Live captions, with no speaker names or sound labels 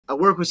I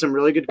work with some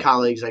really good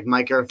colleagues like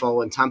Mike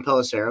Garofalo and Tom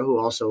Pelissero, who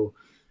also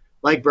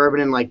like bourbon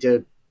and like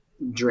to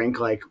drink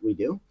like we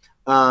do.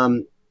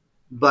 Um,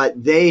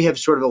 but they have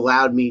sort of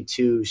allowed me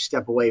to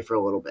step away for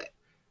a little bit.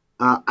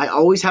 I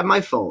always have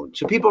my phone.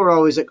 So people are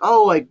always like,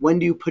 oh, like, when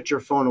do you put your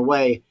phone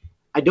away?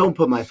 I don't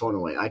put my phone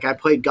away. Like, I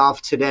played golf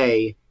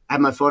today. I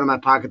had my phone in my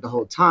pocket the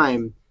whole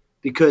time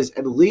because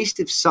at least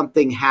if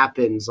something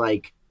happens,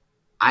 like,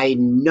 I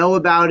know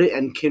about it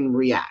and can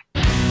react.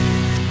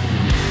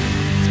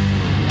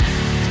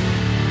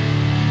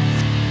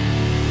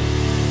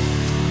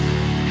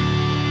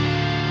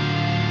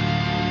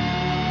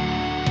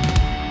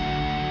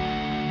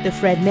 The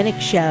Fred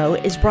Minnick Show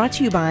is brought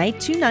to you by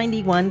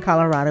 291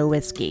 Colorado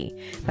Whiskey,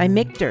 by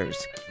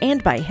Michter's,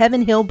 and by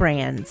Heaven Hill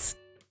Brands.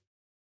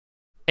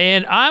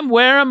 And I'm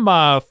wearing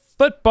my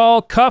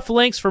football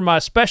cufflinks for my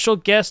special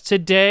guest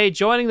today,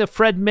 joining the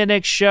Fred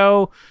Minnick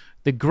Show,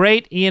 the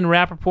great Ian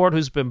Rapoport,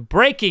 who's been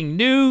breaking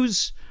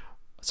news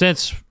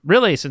since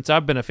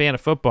I've been a fan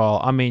of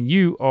football. I mean,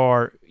 you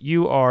are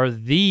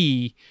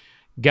the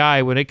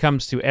guy when it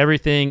comes to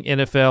everything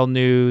NFL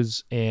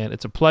news, and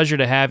it's a pleasure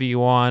to have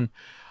you on.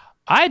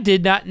 I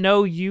did not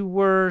know you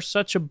were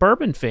such a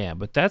bourbon fan,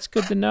 but that's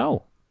good to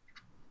know.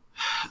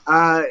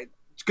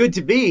 It's good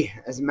to be,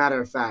 as a matter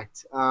of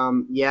fact.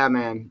 Yeah,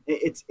 man,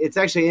 it's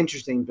actually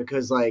interesting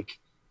because like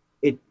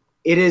it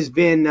has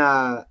been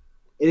kind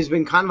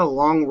of a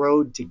long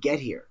road to get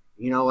here.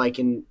 You know, like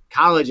in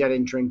college, I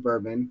didn't drink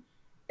bourbon.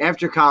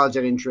 After college,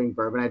 I didn't drink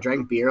bourbon. I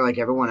drank beer like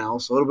everyone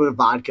else, a little bit of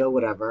vodka,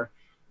 whatever.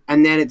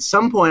 And then at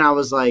some point, I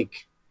was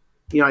like,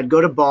 you know, I'd go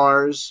to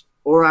bars.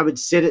 Or I would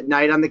sit at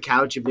night on the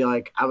couch and be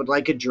like, I would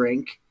like a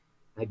drink.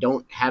 I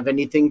don't have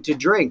anything to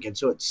drink. And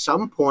so at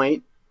some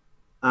point,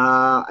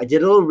 I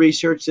did a little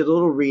research, did a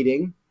little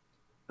reading.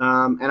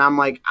 And I'm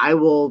like, I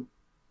will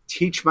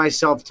teach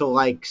myself to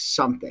like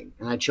something.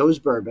 And I chose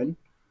bourbon.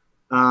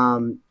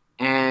 And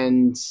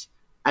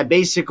I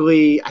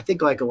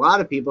think like a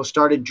lot of people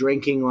started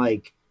drinking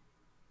like,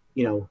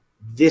 you know,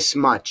 this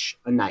much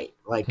a night,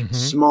 like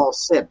small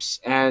sips,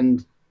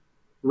 and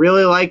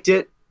really liked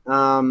it.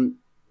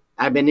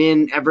 I've been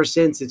in ever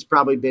since. It's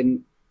probably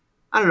been,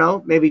 I don't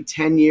know, maybe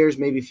 10 years,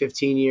 maybe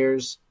 15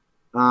 years.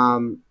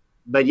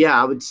 But yeah,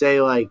 I would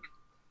say like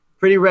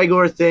pretty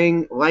regular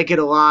thing. Like it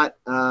a lot.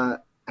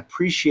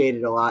 Appreciate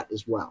it a lot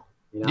as well.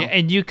 You know? Yeah,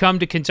 and you come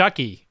to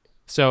Kentucky,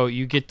 so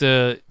you get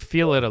to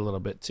feel it a little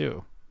bit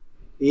too.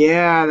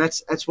 Yeah,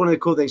 that's one of the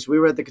cool things. We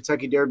were at the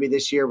Kentucky Derby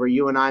this year where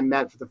you and I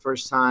met for the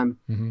first time.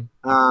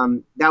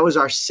 That was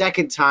our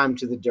second time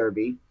to the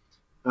Derby.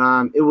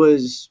 It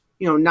was,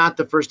 you know, not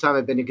the first time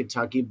I've been to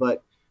Kentucky,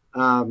 but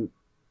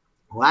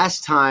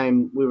last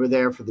time we were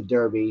there for the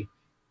Derby,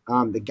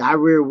 the guy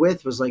we were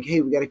with was like,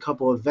 hey, we got a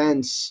couple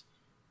events,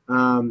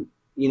 you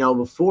know,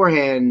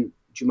 beforehand.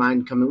 Do you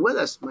mind coming with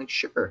us? I'm like,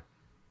 sure.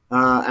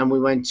 And we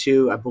went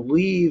to, I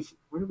believe,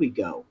 where did we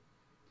go?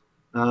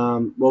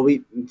 Well,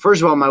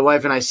 first of all, my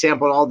wife and I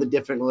sampled all the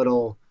different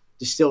little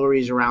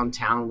distilleries around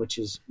town, which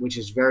is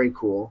very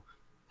cool.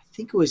 I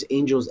think it was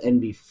Angel's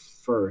Envy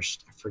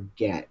first. I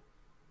forget.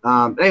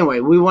 But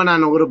anyway, we went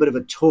on a little bit of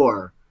a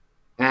tour,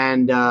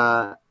 and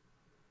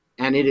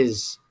it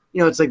is,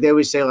 you know, it's like they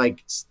always say,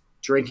 like,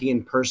 drinking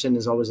in person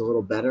is always a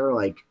little better.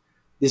 Like,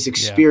 this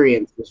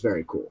experience was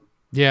very cool.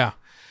 Yeah.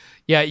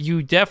 Yeah.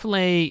 You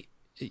definitely,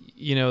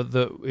 you know,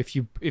 if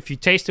you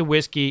taste a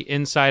whiskey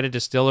inside a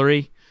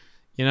distillery,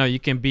 you know, you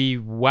can be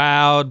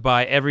wowed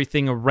by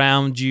everything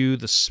around you,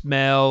 the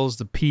smells,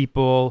 the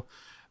people,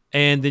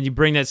 and then you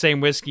bring that same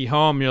whiskey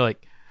home, and you're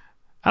like,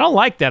 I don't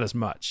like that as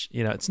much.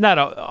 You know, it's not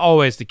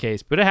always the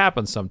case, but it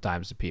happens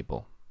sometimes to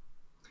people.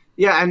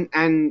 Yeah,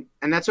 and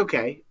that's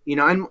okay. You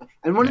know,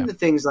 and one of the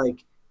things,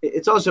 like,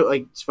 it's also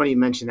like, it's funny you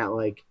mentioned that,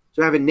 like,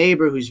 so I have a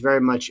neighbor who's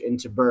very much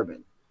into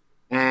bourbon,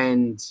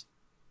 and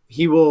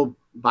he will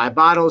buy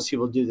bottles, he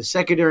will do the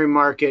secondary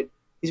market.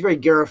 He's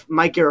very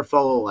Mike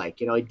Garofalo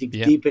like, you know, he digs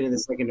deep into the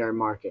secondary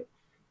market.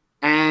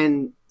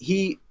 And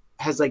he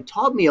has like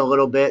taught me a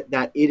little bit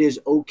that it is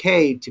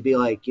okay to be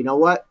like, you know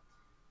what?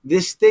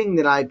 This thing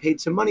that I paid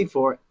some money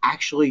for,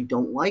 actually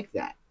don't like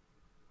that.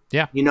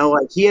 Yeah. You know,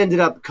 like he ended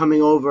up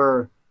coming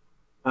over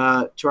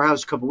to our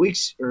house a couple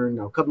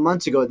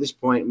months ago at this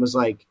point, and was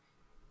like,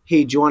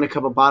 hey, do you want a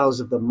couple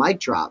bottles of the Mic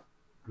Drop?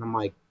 And I'm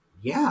like,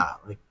 yeah.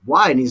 Like,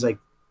 why? And he's like,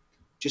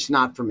 just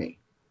not for me.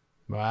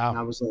 Wow. And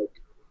I was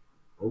like,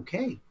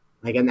 okay.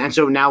 Like, and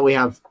so now we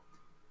have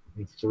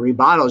 3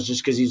 bottles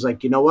just because he's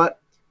like, you know what?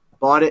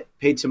 Bought it,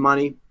 paid some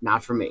money,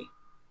 not for me.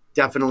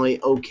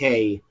 Definitely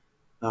okay.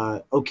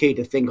 Okay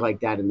to think like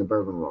that in the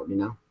bourbon world, you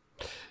know?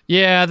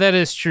 Yeah, that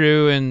is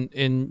true.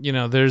 And you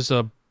know, there's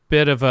a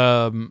bit of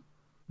a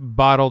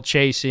bottle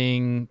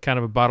chasing, kind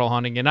of a bottle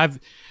hunting. And I've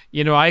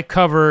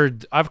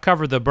covered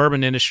the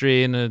bourbon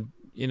industry in a,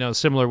 you know,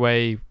 similar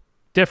way,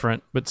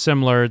 different, but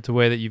similar to the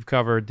way that you've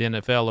covered the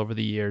NFL over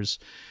the years.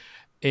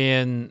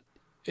 And,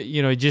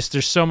 you know, just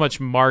there's so much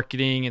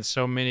marketing and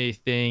so many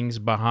things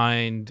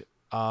behind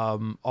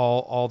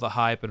all the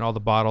hype and all the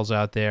bottles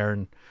out there.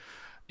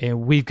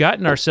 And we've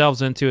gotten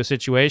ourselves into a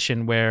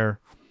situation where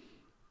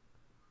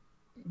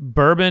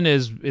bourbon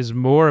is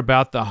more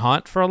about the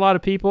hunt for a lot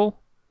of people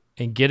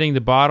and getting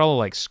the bottle,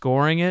 like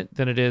scoring it,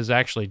 than it is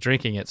actually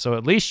drinking it. So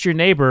at least your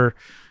neighbor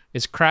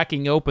is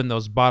cracking open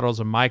those bottles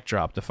of Mike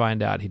Drop to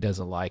find out he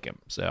doesn't like him.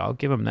 So I'll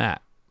give him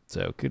that.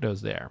 So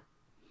kudos there.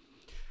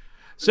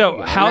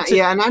 So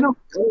and I don't.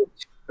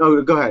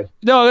 Oh, go ahead.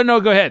 No,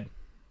 go ahead.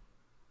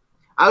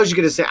 I was just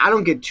gonna say I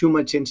don't get too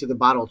much into the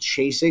bottle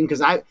chasing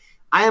because I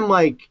am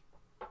like,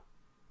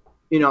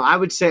 I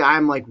would say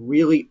I'm like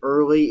really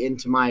early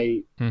into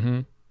my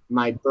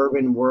my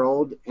bourbon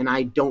world, and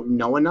I don't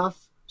know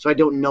enough, so I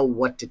don't know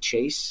what to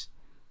chase.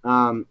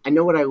 I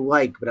know what I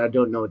like, but I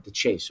don't know what to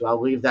chase. So I'll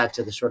leave that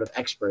to the sort of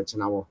experts,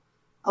 and I will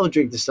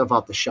drink the stuff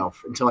off the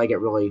shelf until I get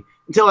really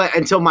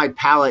until my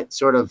palate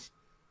sort of,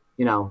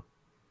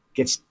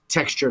 gets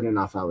textured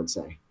enough, I would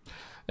say.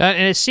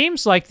 And it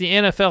seems like the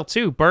NFL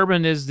too.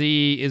 Bourbon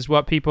is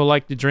what people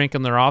like to drink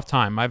in their off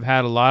time. I've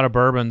had a lot of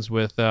bourbons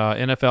with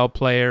NFL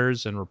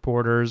players and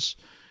reporters,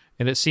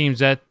 and it seems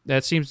that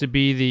seems to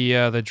be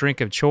the drink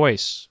of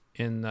choice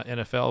in the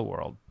NFL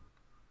world.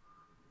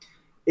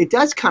 It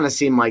does kind of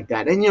seem like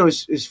that, and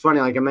it's funny.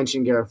 Like I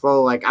mentioned,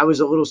 Garofalo. Like I was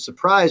a little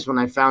surprised when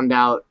I found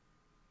out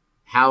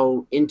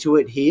how into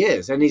it he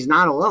is, and he's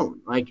not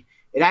alone. Like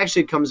it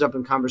actually comes up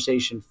in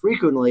conversation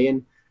frequently,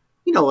 and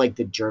like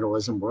the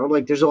journalism world,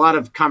 like there's a lot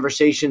of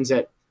conversations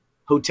at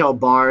hotel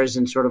bars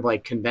and sort of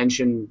like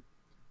convention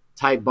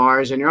type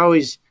bars, and you're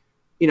always,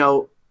 I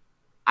don't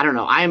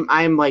know,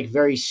 I'm like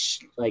very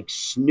like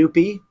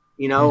Snoopy,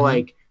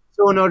 like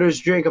someone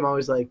orders a drink, I'm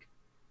always like,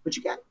 what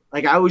you got?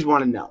 Like I always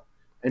want to know.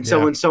 And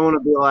so when someone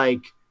will be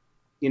like,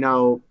 I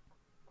don't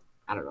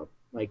know,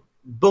 like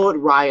Bullet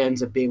Rye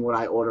ends up being what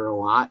I order a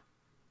lot.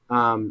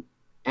 And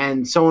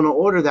someone will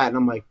order that and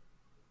I'm like,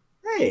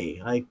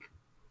 hey, like,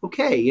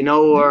 okay,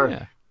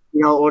 or,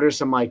 I'll order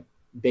some like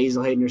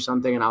Basil Hayden or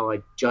something and I'll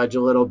like judge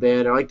a little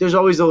bit, or like, there's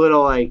always a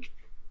little like,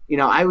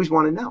 I always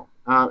want to know.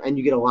 And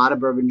you get a lot of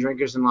bourbon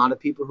drinkers and a lot of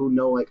people who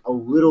know like a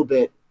little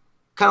bit,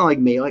 kind of like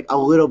me, like a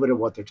little bit of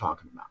what they're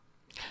talking about.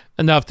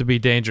 Enough to be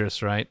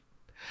dangerous, right?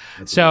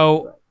 That's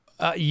so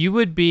you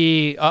would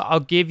be, I'll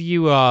give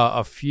you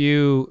a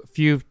few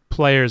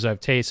players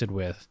I've tasted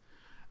with,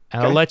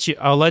 and okay.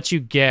 I'll let you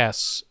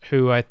guess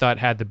who I thought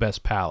had the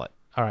best palate.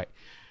 All right.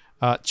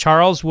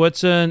 Charles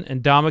Woodson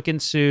and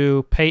Ndamukong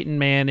Suh, Peyton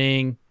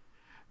Manning,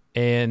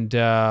 and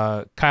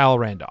Kyle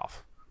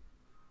Randolph.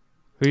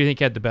 Who do you think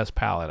had the best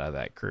palate out of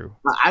that crew?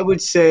 I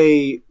would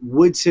say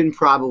Woodson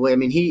probably. I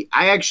mean,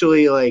 I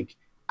actually like.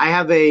 I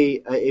have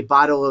a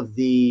bottle of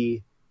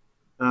the,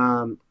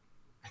 I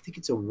think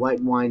it's a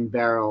white wine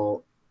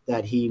barrel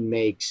that he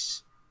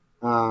makes,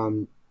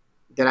 that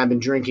I've been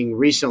drinking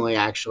recently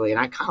actually, and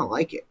I kind of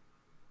like it.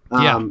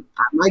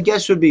 My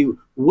guess would be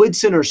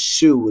Woodson or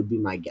Suh would be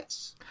my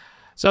guess.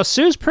 So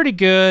Sue's pretty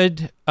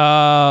good.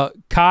 Kyle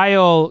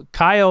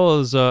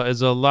is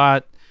a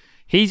lot.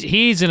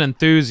 He's an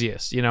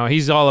enthusiast.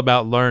 He's all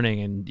about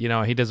learning, and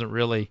he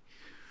doesn't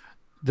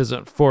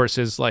force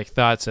his like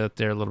thoughts out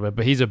there a little bit.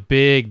 But he's a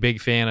big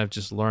fan of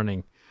just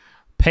learning.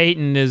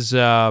 Peyton is,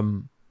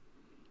 Peyton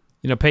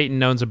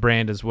owns a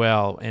brand as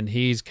well, and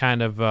he's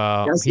kind of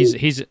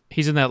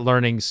he's in that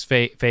learning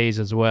phase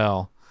as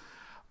well.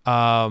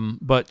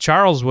 But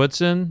Charles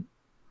Woodson,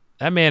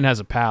 that man has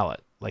a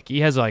palate. Like he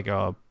has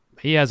a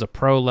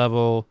pro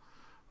level,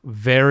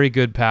 very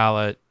good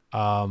palate.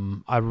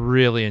 I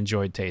really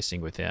enjoyed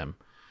tasting with him.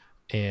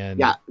 And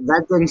yeah,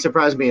 that didn't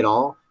surprise me at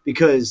all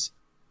because,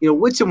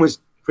 Woodson was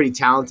pretty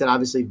talented,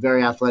 obviously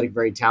very athletic,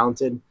 very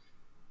talented.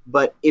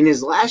 But in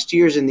his last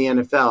years in the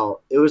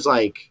NFL, it was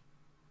like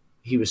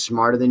he was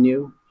smarter than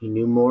you. He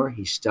knew more.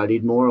 He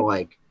studied more.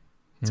 Like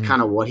it's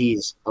kind of what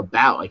he's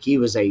about. Like he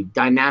was a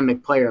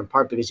dynamic player in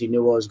part because he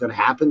knew what was going to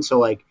happen. So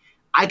like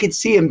I could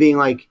see him being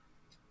like,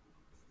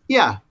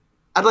 yeah,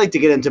 I'd like to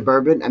get into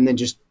bourbon, and then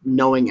just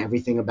knowing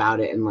everything about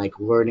it and like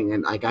learning,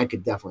 and like I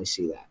could definitely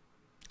see that.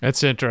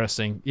 That's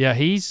interesting. Yeah,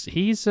 he's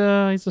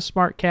a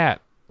smart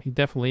cat. He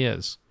definitely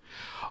is.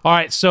 All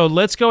right, so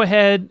let's go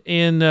ahead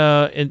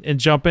and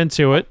jump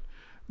into it.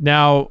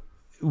 Now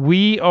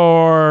you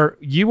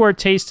are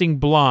tasting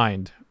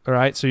blind. All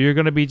right, so you're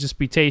going to be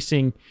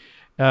tasting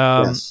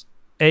yes.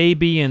 A,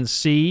 B, and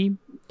C,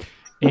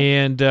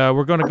 and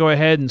we're going to go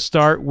ahead and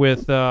start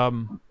with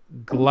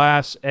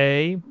glass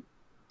A.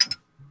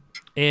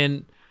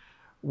 And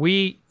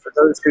for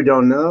those who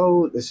don't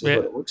know, this is what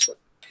it looks like.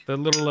 The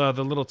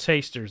little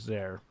tasters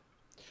there.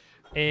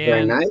 And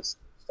very nice,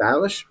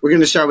 stylish. We're going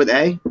to start with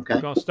A. Okay.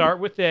 We're going to start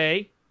with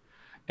A.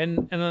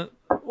 And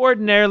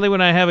ordinarily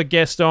when I have a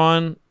guest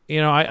on,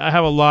 I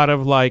have a lot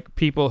of like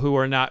people who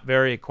are not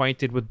very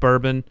acquainted with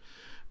bourbon,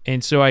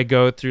 and so I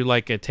go through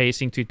like a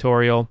tasting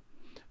tutorial.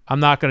 I'm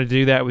not going to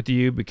do that with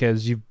you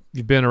because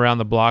you've been around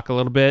the block a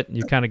little bit and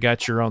you kind of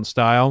got your own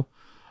style.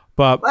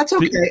 But that's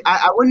okay.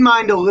 I wouldn't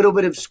mind a little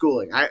bit of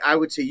schooling. I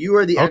would say you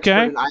are the expert.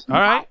 Okay. And I am all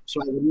right.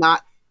 So I would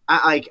not.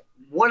 Like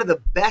one of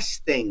the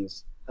best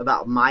things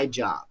about my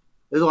job.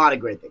 There's a lot of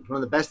great things. One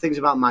of the best things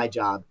about my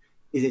job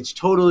is it's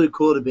totally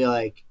cool to be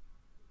like,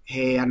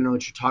 hey, I don't know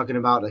what you're talking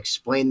about.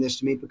 Explain this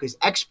to me, because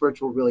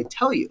experts will really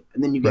tell you,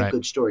 and then you get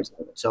good stories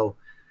out of it. So,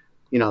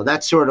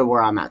 that's sort of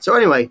where I'm at. So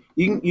anyway,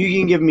 you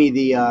can give me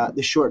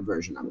the short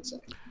version, I would say.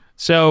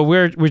 So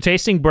we're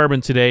tasting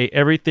bourbon today.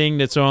 Everything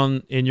that's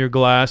in your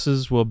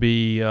glasses will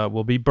be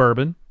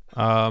bourbon.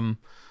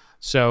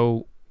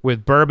 So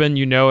with bourbon,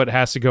 it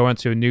has to go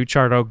into a new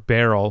charred oak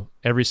barrel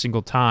every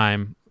single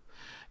time,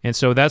 and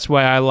so that's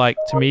why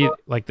to me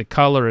the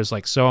color is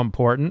so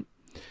important,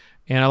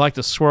 and I like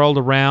to swirl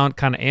it around,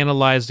 kind of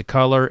analyze the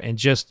color, and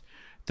just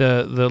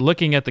the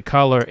looking at the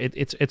color.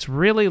 It's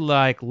really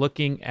like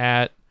looking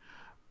at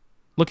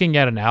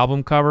an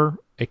album cover.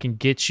 It can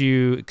get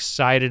you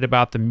excited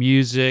about the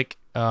music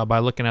by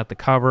looking at the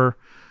cover.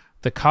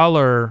 The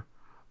color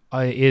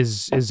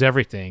is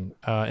everything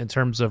in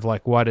terms of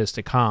what is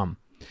to come.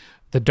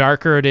 The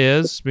darker it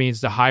is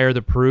means the higher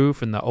the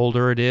proof and the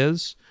older it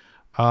is.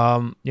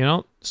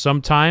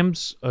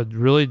 Sometimes a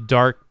really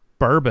dark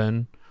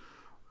bourbon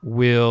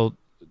will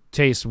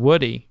taste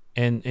woody,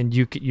 and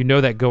you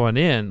know that going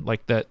in,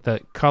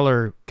 that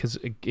color, because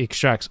it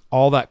extracts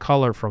all that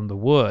color from the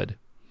wood.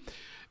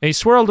 And you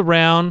swirl it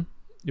around,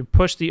 you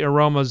push the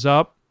aromas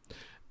up,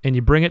 and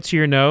you bring it to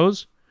your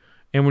nose.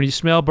 And when you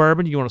smell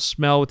bourbon, you want to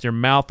smell with your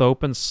mouth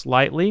open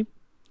slightly.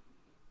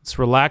 It's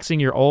relaxing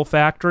your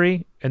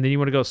olfactory, and then you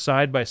want to go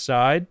side by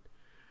side,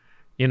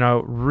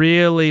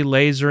 really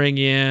lasering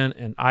in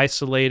and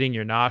isolating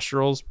your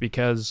nostrils,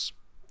 because,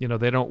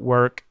 they don't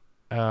work.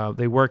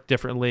 They work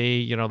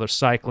differently. They're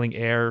cycling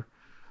air,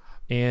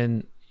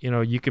 and,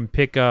 you can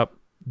pick up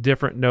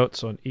different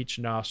notes on each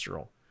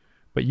nostril.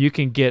 But you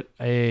can get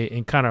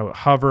and kind of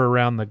hover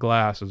around the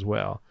glass as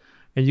well.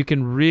 And you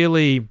can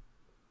really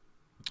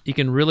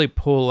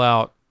pull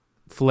out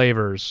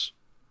flavors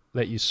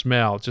that you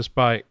smell just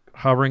by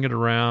hovering it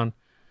around.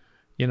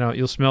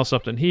 You'll smell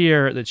something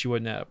here that you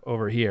wouldn't have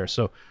over here.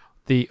 So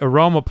the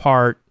aroma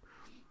part,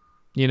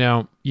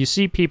 you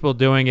see people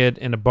doing it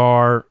in a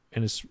bar,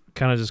 and it's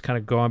kind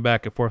of going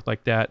back and forth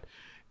like that.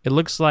 It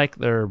looks like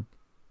they're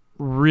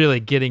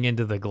really getting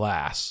into the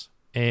glass.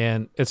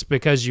 And it's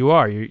because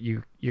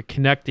you're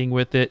connecting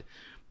with it.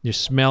 You're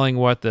smelling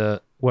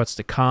what's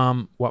to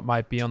come, what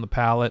might be on the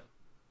palate.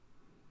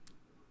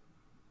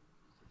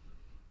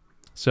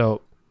 So,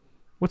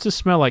 what's it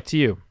smell like to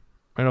you,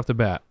 right off the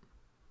bat?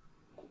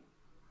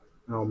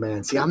 Oh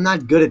man, see, I'm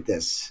not good at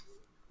this.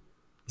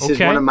 This is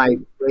one of my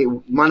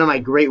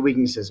great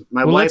weaknesses.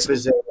 My wife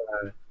is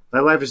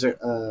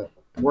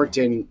worked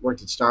at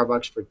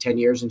Starbucks for 10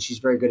 years, and she's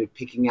very good at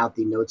picking out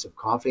the notes of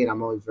coffee, and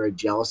I'm always very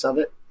jealous of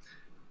it.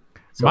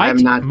 So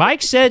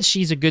Mike said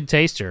she's a good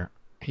taster.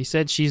 He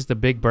said she's the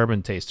big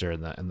bourbon taster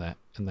in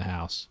the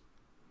house.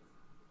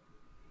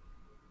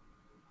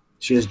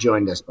 She has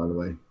joined us, by the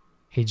way.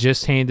 He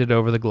just handed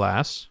over the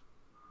glass.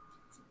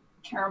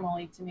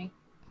 Caramelly to me.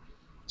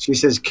 She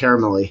says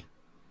caramelly.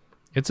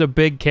 It's a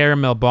big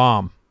caramel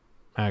bomb,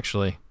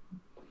 actually.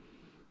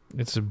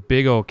 It's a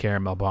big old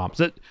caramel bomb.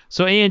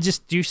 So Ian,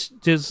 just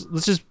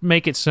let's just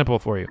make it simple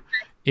for you.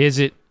 Is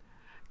it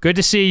good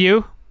to see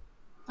you?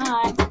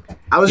 Hi.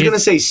 I was going to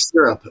say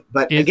syrup,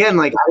 but again,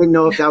 I didn't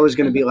know if that was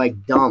going to be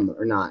dumb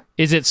or not.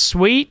 Is it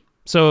sweet?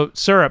 So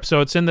syrup,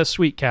 so it's in the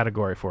sweet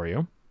category for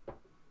you.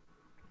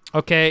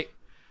 Okay.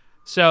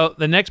 So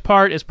the next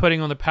part is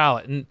putting on the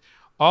palate. And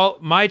all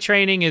my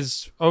training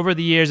is over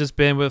the years, it's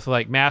been with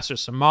master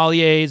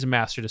sommeliers and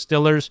master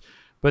distillers,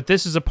 but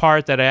this is a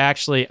part that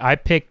I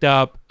picked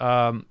up.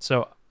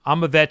 So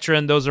I'm a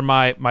veteran. Those are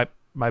my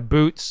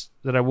boots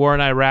that I wore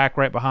in Iraq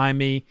right behind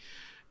me.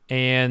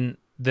 And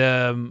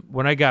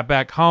when I got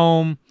back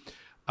home,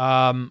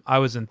 I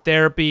was in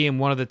therapy, and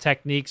one of the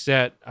techniques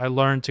that I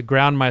learned to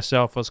ground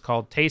myself was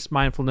called taste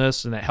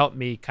mindfulness, and it helped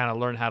me kind of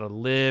learn how to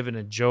live and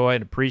enjoy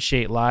and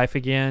appreciate life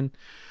again.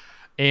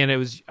 And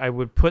I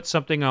would put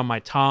something on my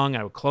tongue,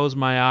 I would close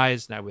my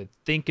eyes, and I would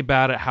think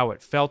about it, how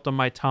it felt on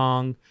my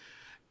tongue,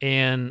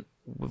 and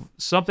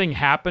something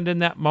happened in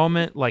that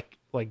moment, like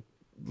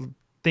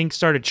things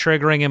started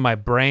triggering in my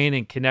brain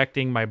and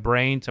connecting my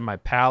brain to my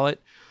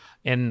palate.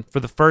 And for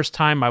the first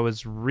time, I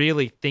was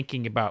really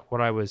thinking about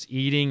what I was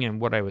eating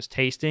and what I was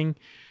tasting.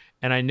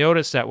 And I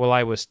noticed that while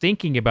I was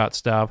thinking about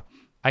stuff,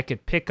 I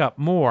could pick up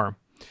more.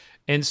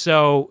 And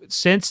so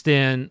since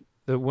then,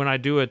 when I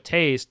do a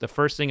taste, the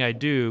first thing I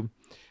do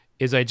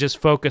is I just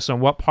focus on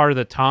what part of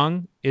the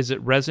tongue is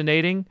it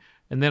resonating,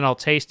 and then I'll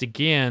taste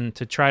again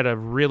to try to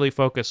really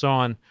focus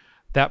on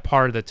that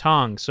part of the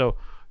tongue. So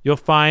you'll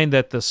find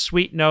that the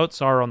sweet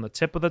notes are on the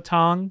tip of the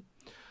tongue.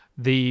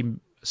 The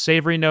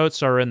savory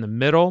notes are in the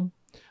middle.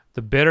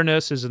 The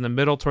bitterness is in the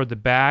middle toward the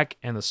back,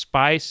 and the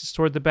spice is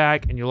toward the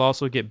back, and you'll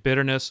also get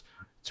bitterness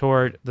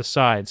toward the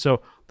side.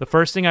 So the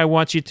first thing I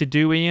want you to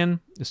do, Ian,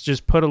 is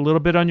just put a little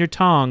bit on your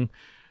tongue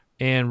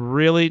and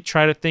really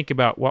try to think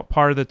about what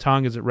part of the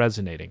tongue is it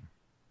resonating.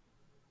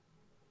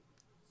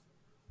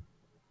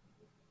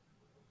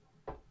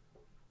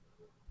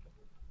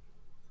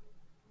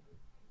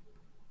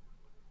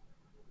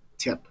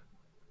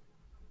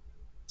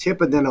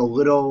 Tip and then a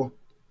little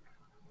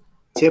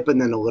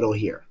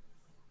here,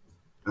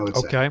 I would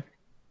say. Okay.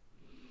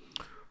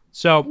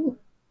 So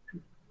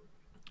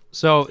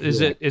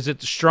is it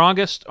the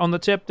strongest on the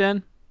tip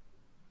then?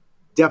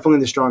 Definitely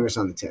the strongest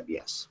on the tip.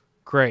 Yes.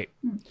 Great.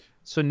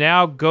 So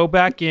now go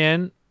back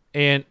in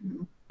and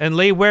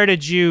Lee, where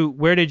did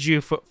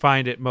you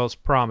find it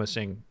most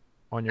promising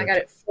on your? I got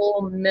it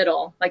full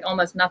middle, like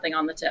almost nothing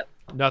on the tip.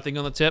 Nothing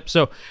on the tip.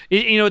 So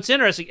it's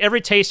interesting.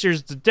 Every taster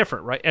is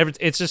different, right?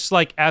 It's just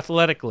like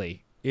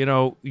athletically.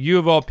 You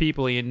of all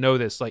people, you know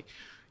this. Like,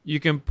 you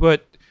can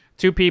put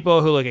two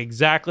people who look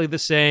exactly the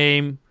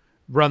same,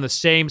 run the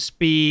same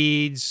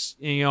speeds,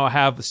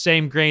 have the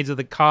same grains of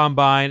the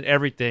combine,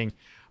 everything,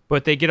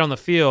 but they get on the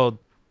field,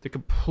 they're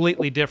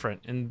completely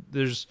different. And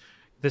there's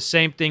the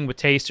same thing with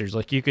tasters.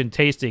 Like, you can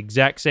taste the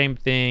exact same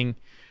thing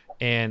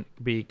and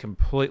be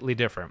completely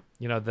different.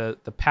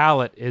 The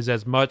palate is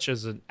as much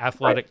as an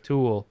athletic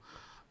tool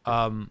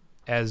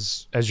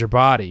as your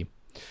body.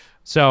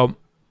 So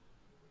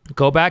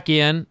go back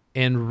in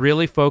and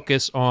really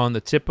focus on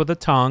the tip of the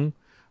tongue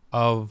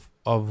of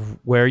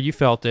where you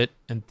felt it,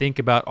 and think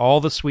about all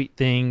the sweet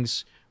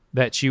things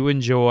that you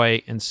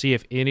enjoy, and see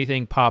if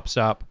anything pops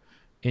up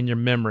in your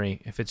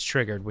memory if it's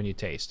triggered when you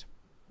taste.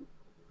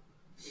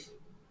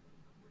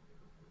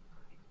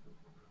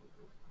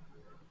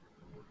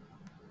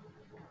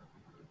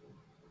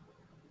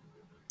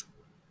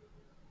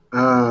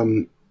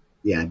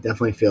 Yeah,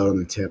 definitely feel it on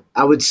the tip.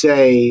 I would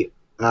say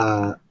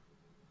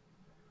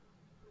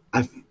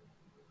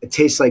it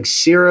tastes like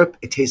syrup.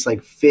 It tastes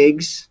like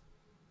figs.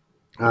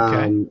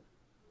 Okay.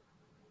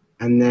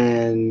 And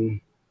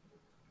then,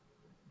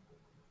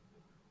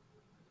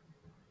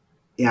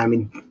 yeah, I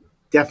mean,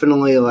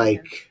 definitely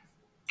like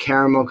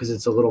caramel, because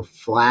it's a little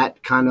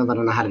flat, kind of. I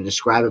don't know how to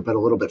describe it, but a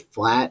little bit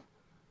flat.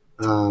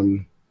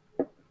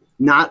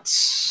 Not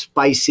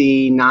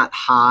spicy, not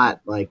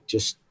hot, like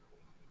just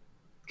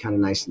kind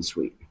of nice and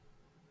sweet.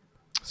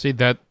 See,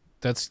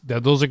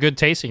 those are good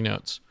tasting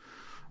notes.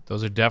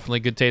 Those are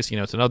definitely good tasting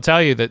notes. And I'll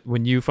tell you that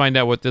when you find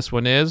out what this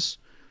one is,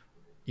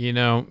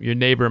 your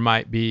neighbor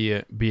might be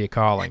a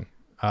calling.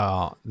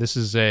 This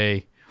is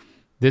a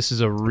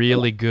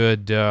really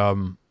good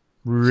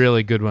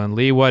one.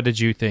 Lee, what did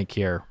you think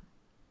here?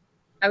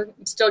 I'm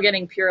still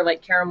getting pure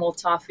like caramel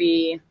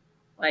toffee,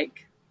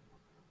 like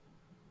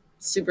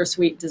super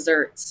sweet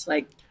desserts,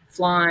 like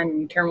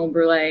flan, caramel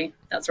brulee,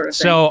 that sort of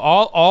thing. So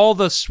all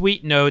the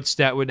sweet notes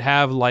that would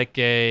have like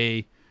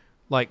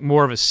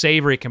more of a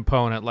savory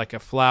component, like a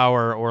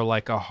flour or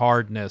like a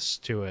hardness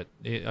to it.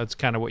 That's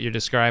kind of what you're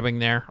describing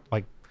there,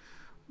 like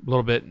a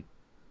little bit,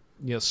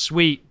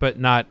 sweet but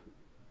not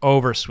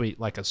over sweet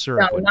like a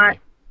syrup. No,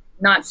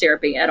 not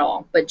syrupy at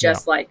all, but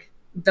just like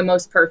the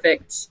most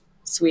perfect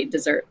sweet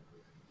dessert.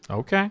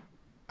 Okay,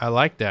 I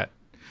like that.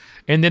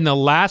 And then the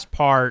last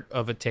part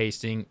of a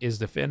tasting is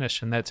the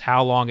finish, and that's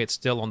how long it's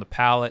still on the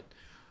palate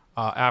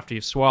after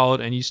you've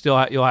swallowed. And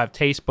you'll have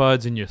taste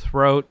buds in your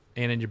throat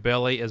and in your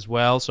belly as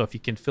well. So if you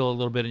can feel a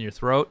little bit in your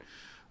throat,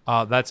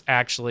 that's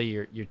actually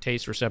your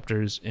taste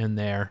receptors in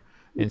there.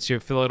 And so you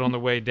feel it on the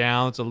way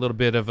down. It's a little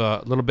bit of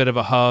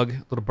a hug,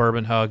 a little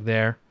bourbon hug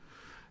there.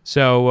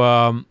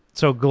 So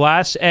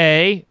glass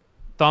A,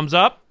 thumbs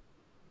up.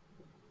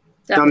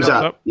 Thumbs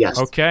up. Yes.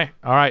 Okay.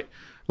 All right.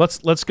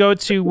 Let's go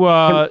to. Can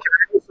I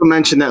also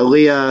mention that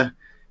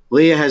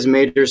Leah has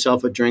made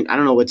herself a drink. I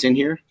don't know what's in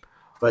here,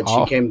 but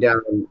she came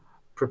down and.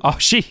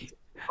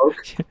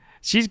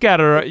 She's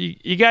got her.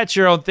 You got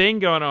your own thing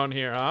going on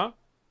here, huh?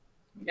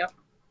 Yep.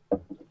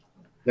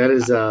 That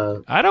is.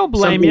 I don't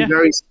blame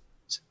you.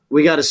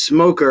 We got a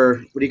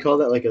smoker. What do you call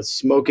that? Like a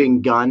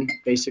smoking gun,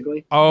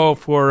 basically. Oh,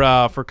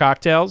 for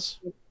cocktails.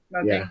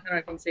 Smoking. Yeah. I don't know if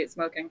you can see it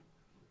smoking.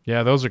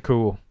 Yeah, those are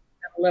cool.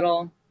 Have a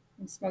little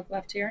smoke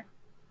left here.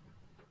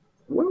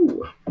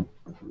 Whoa.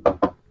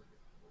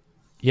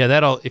 Yeah,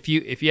 that'll if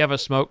you have a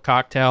smoked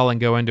cocktail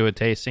and go into a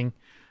tasting,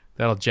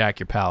 that'll jack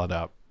your palate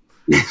up.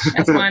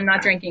 That's why I'm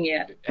not drinking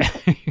yet.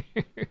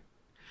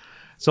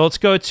 So let's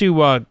go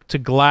to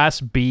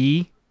glass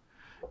B,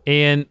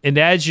 and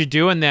as you're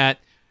doing that,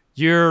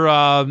 you're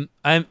I'm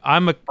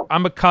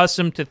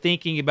accustomed to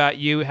thinking about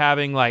you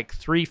having like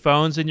 3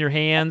 phones in your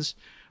hands,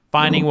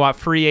 finding what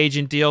free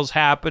agent deals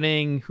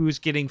happening, who's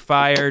getting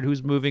fired,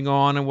 who's moving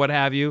on, and what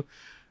have you.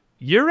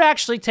 You're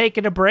actually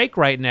taking a break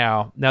right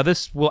now. Now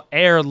this will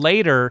air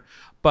later,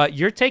 but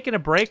you're taking a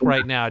break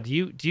right now. Do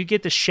you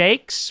get the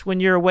shakes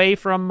when you're away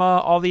from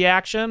all the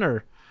action,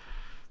 or?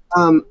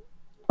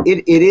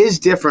 It is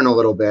different a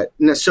little bit.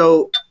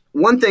 So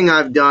one thing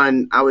I've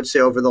done, I would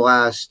say over the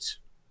last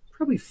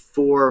probably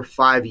 4 or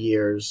 5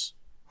 years,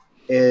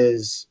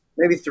 is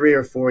maybe 3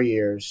 or 4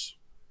 years.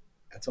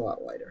 That's a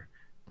lot lighter.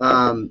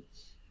 The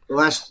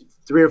last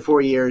 3 or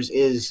 4 years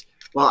is,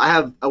 well,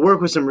 I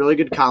work with some really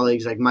good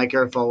colleagues like Mike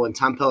Garofalo and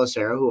Tom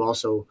Pelissero, who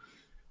also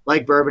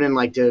like bourbon and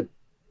like to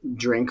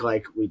drink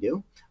like we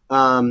do.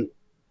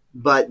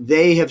 But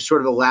they have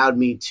sort of allowed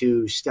me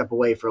to step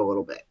away for a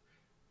little bit.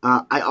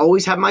 I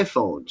always have my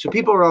phone. So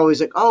people are always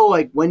like, oh,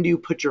 like, when do you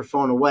put your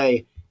phone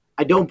away?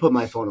 I don't put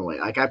my phone away.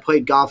 Like, I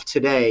played golf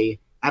today.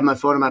 I have my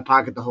phone in my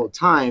pocket the whole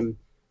time,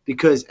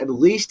 because at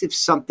least if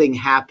something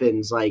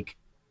happens, like,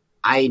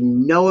 I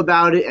know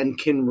about it and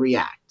can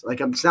react.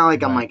 Like it's not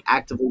like I'm like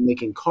actively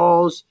making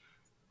calls,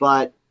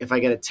 but if I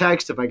get a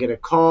text, if I get a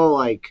call,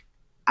 like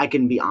I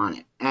can be on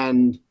it.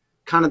 And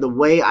kind of the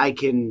way I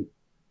can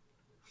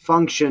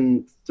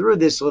function through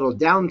this little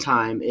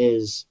downtime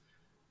is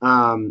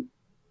I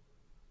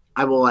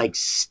will like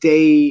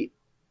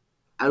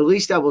at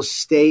least I will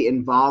stay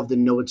involved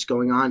and know what's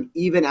going on,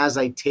 even as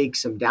I take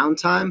some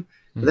downtime.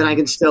 But then I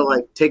can still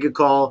like take a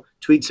call,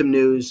 tweet some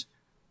news,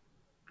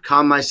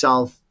 calm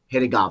myself,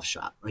 hit a golf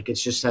shot. Like it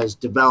just has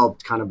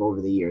developed kind of over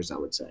the years, I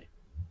would say.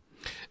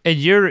 And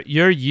you're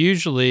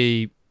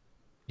usually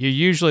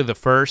the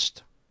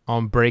first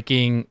on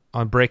breaking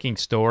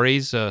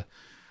stories,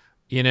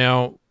 you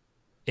know,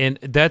 and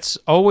that's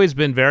always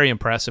been very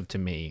impressive to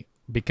me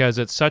because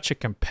it's such a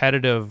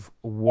competitive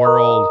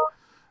world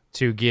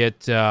to get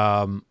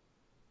the,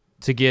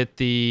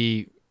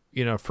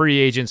 you know, free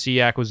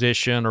agency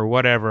acquisition or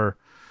whatever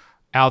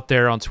out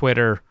there on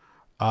Twitter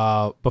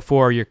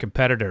before your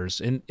competitors.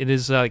 And it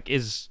is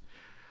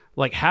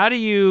like how do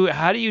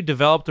you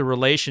develop the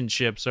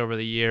relationships over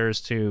the years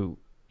to,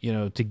 you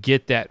know, to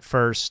get that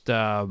first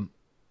to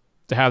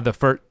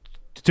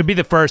be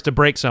the first to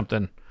break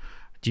something?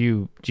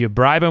 Do you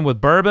bribe them with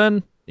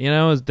bourbon? You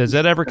know, does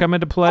that ever come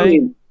into play? I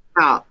mean,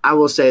 I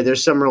will say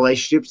there's some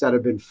relationships that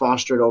have been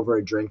fostered over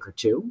a drink or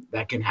two.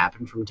 That can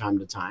happen from time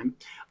to time.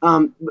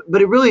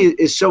 But it really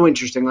is so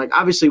interesting. Like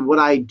obviously what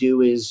I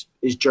do is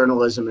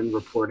journalism and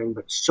reporting,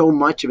 but so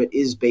much of it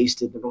is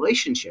based in the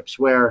relationships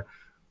where,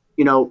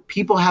 you know,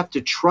 people have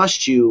to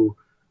trust you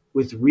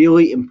with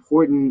really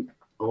important,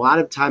 a lot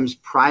of times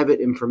private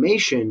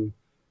information,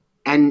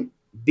 and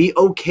be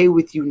okay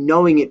with you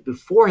knowing it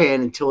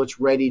beforehand until it's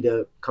ready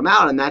to come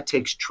out. And that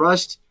takes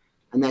trust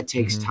and that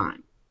takes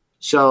time.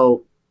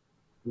 So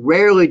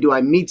rarely do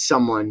I meet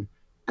someone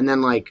and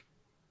then like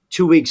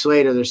 2 weeks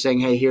later they're saying,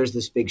 hey, here's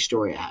this big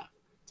story I have.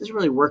 It doesn't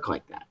really work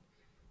like that.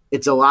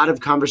 It's a lot of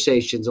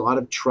conversations, a lot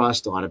of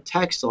trust, a lot of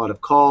text, a lot of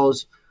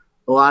calls,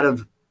 a lot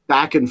of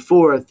back and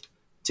forth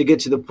to get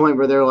to the point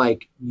where they're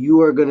like,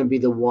 you are going to be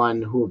the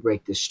one who will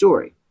break this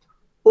story.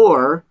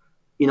 Or,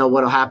 you know,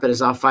 what'll happen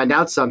is I'll find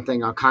out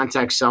something, I'll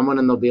contact someone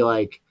and they'll be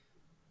like,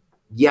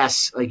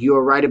 yes, like you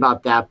were right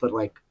about that, but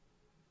like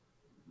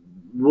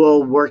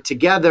we'll work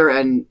together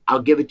and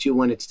I'll give it to you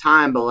when it's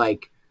time, but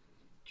like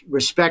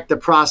respect the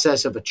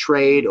process of a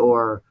trade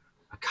or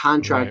a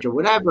contract or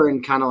whatever,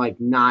 and kind of like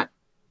not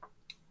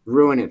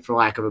ruin it, for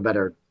lack of a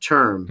better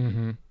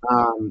term.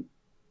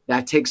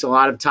 That takes a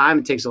lot of time.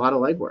 It takes a lot of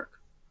legwork.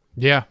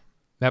 Yeah,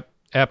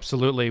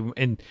 absolutely.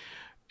 And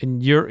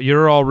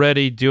you're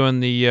already doing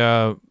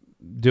the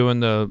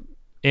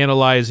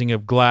analyzing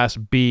of Glass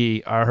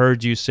B. I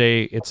heard you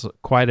say it's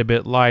quite a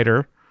bit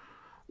lighter.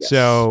 Yes.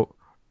 So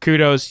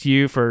kudos to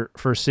you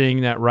for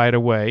seeing that right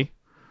away.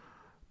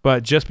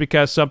 But just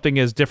because something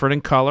is different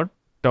in color,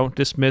 don't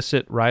dismiss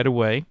it right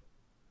away.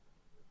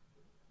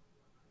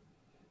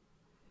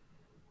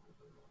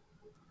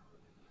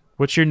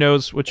 What's your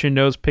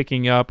nose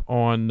picking up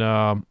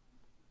on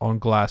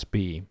Glass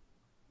B?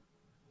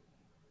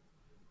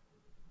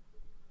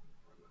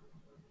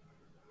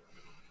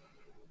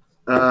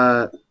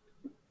 It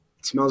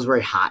smells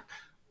very hot.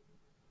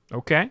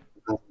 Okay.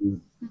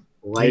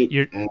 Light.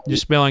 You're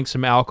smelling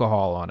some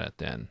alcohol on it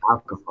then.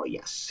 Alcohol,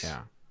 yes.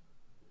 Yeah.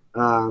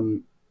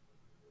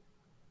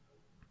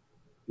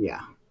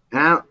 Yeah.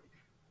 And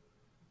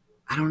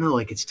I don't know.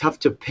 Like it's tough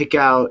to pick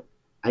out.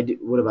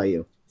 What about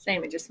you?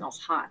 Same. It just smells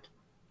hot.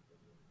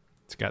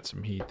 It's got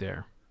some heat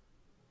there.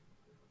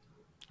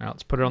 Now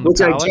let's put it on the Which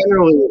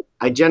palate.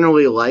 I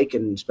generally like,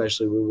 and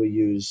especially we will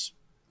use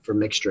for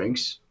mixed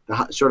drinks.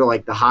 Sort of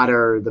like the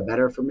hotter, the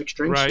better for mixed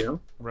drinks. Right. You know?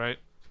 Right.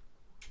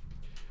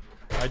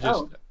 I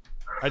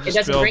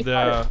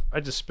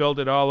just spilled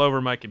it all over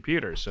my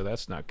computer, so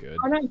that's not good.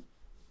 Oh, no.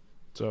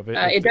 So if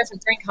it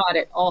doesn't drink hot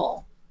at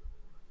all.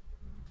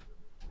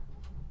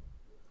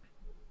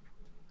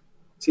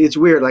 See, it's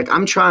weird. Like I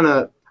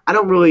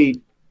don't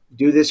really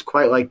do this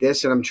quite like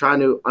this, and I'm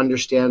trying to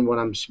understand what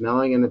I'm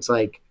smelling, and it's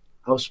like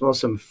I'll smell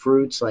some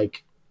fruits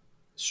like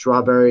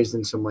strawberries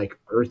and some like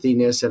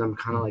earthiness, and I'm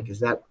kind of like,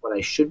 is that what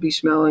I should be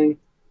smelling?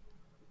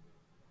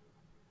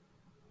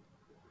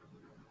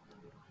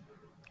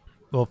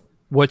 Well,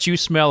 what you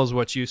smell is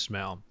what you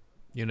smell.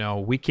 You know,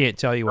 we can't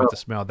tell you what to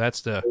smell.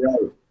 That's the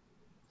right.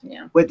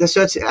 Yeah. But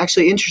that's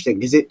actually interesting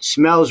because it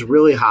smells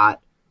really hot,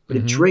 but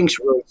it drinks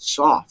really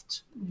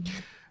soft.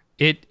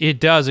 It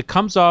does. It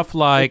comes off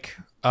like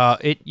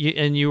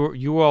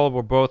you all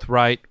were both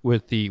right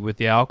with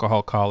the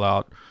alcohol call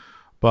out.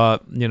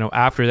 But, you know,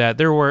 after that,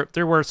 there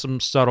were some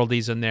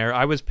subtleties in there.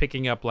 I was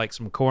picking up like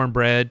some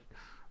cornbread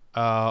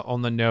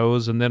on the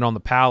nose, and then on the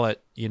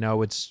palate, you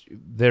know,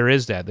 there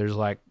is that. There's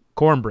like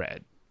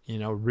cornbread, you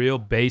know, real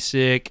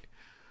basic,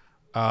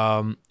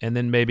 and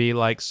then maybe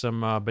like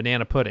some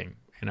banana pudding.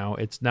 You know,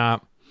 it's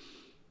not,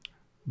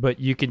 but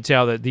you can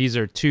tell that these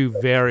are two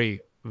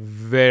very,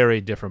 very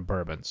different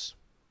bourbons.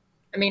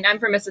 I mean, I'm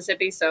from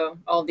Mississippi, so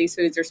all of these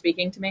foods are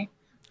speaking to me.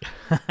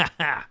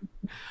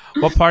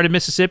 What part of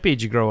Mississippi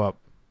did you grow up?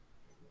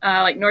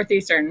 Like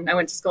Northeastern. I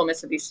went to school at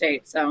Mississippi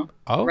State, so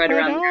right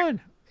around there.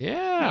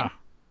 Yeah.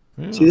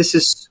 See, this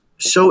is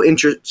so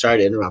interesting. Sorry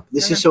to interrupt.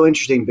 This is so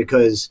interesting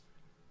because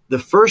the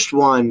first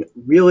one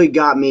really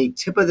got me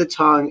tip of the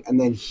tongue and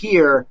then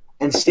here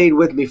and stayed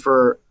with me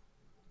for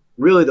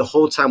really the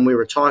whole time we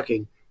were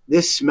talking.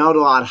 This smelled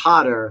a lot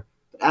hotter.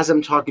 But as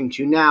I'm talking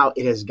to you now,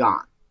 it has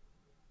gone.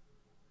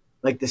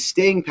 Like the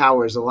staying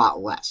power is a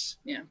lot less.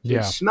 Yeah. So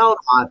it smelled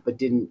hot but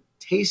didn't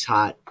taste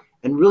hot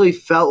and really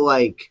felt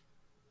like,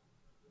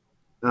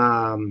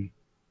 God,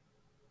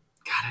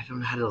 I don't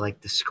know how to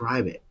like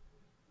describe it.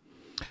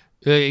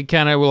 It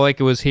kind of like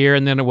it was here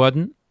and then it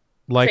wasn't.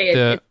 Like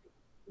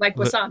like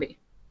wasabi.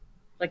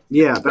 Like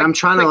yeah, but I'm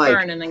trying to like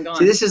burn and then gone.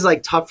 See, this is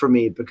like tough for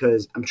me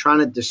because I'm trying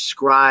to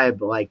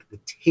describe like the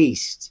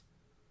taste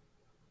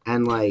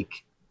and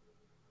like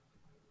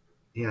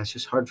it's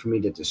just hard for me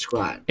to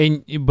describe.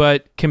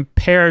 But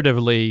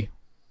comparatively,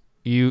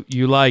 you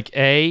like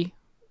A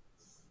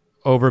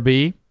over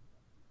B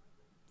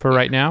for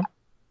right now?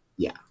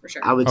 Yeah, for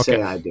sure. I would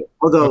say I do.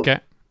 Although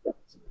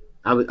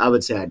I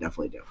would say I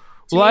definitely do.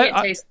 To me, it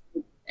tastes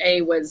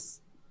A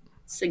was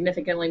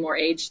significantly more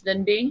aged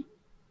than B.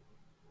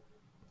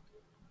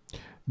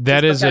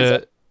 That is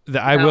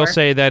I will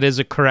say that is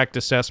a correct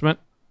assessment.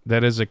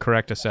 That is a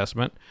correct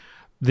assessment.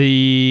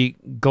 The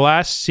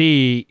Glass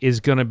C is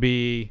going to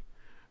be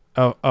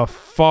a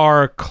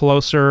far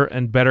closer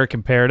and better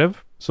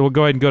comparative. So we'll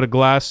go ahead and go to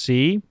Glass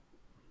C.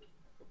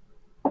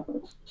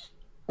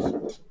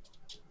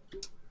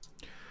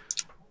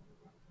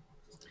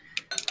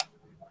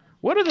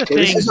 What are the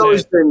things?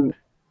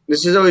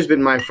 This has always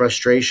been my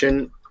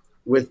frustration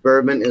with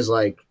bourbon is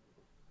like,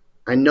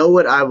 I know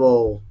what I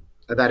will.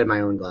 I've added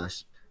my own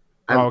glass.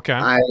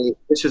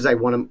 This was like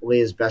one of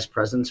Leah's best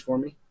presents for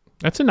me.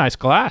 That's a nice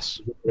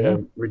glass. Yeah,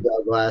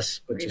 Riedel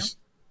glass, but just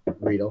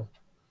Riedel.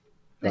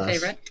 My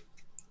favorite.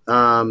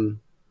 But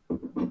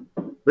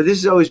this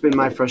has always been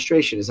my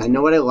frustration: is I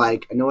know what I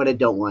like, I know what I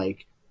don't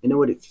like, I know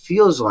what it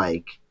feels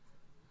like,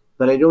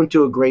 but I don't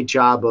do a great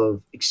job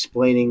of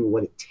explaining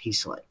what it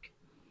tastes like.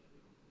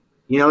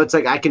 You know, it's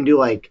like I can do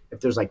like if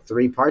there's like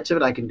 3 parts of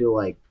it, I can do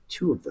like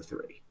 2 of the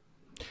 3.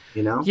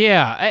 You know?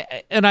 Yeah,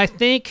 I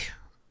think,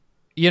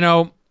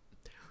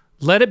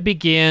 let it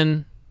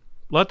begin.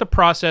 Let the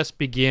process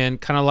begin,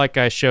 kind of like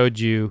I showed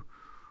you,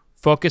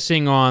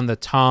 focusing on the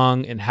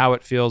tongue and how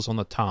it feels on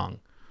the tongue.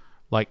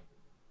 Like,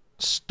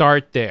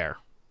 start there.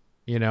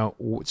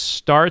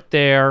 Start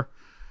there,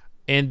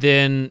 and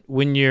then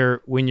when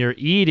you're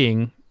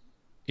eating,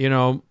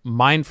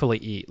 mindfully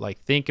eat. Like,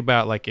 think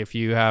about like if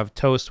you have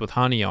toast with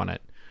honey on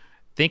it.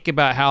 Think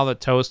about how the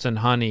toast and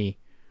honey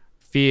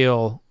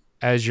feel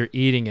as you're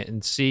eating it,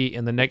 and see.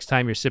 And the next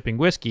time you're sipping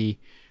whiskey,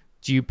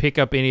 do you pick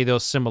up any of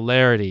those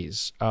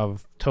similarities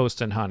of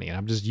toast and honey? And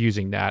I'm just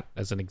using that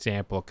as an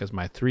example because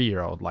my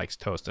 3-year-old likes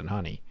toast and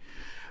honey.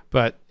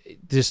 But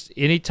just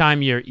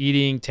anytime you're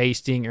eating,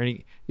 tasting, or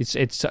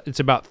it's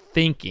about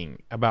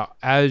thinking about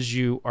as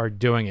you are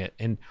doing it.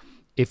 And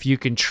if you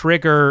can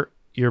trigger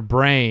your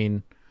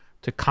brain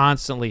to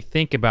constantly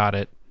think about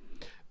it,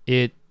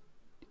 it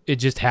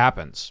just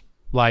happens.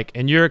 Like,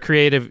 and you're a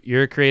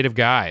creative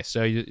guy,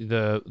 so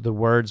the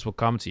words will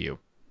come to you.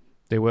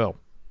 They will.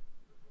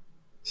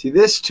 See,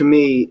 this to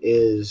me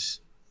it's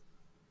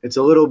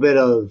a little bit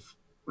of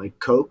like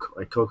Coke,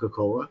 like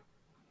Coca-Cola,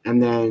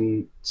 and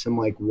then some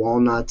like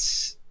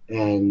walnuts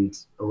and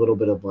a little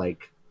bit of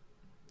like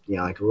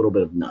a little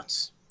bit of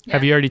nuts. Yeah.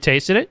 Have you already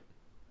tasted it?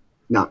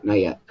 No, not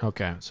yet.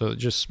 Okay, so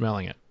just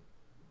smelling it.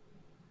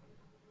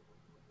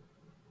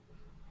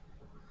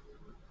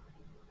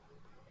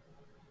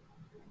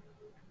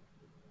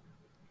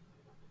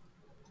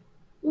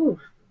 Ooh,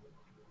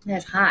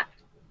 that's hot.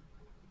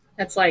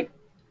 That's like,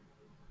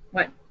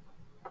 what,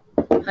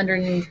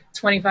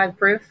 125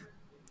 proof,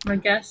 I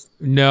guess?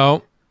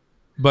 No,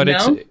 but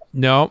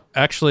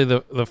actually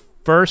the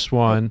first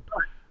one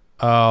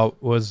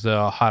was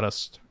the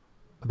hottest,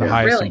 the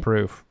highest in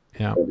proof.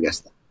 Yeah.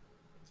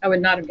 I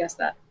would not have guessed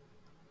that.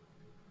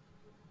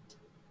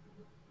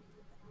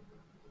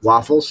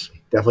 Waffles,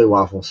 definitely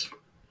waffles.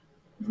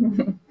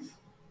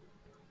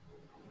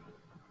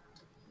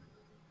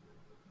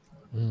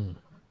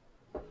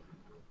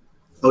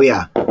 Oh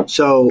yeah,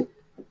 so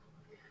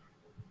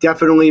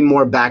definitely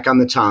more back on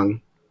the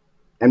tongue,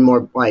 and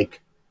more like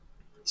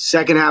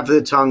second half of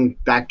the tongue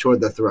back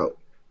toward the throat,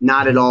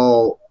 not at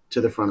all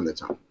to the front of the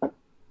tongue.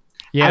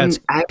 Yeah, it's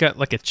got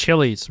like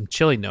some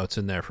chili notes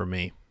in there for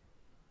me.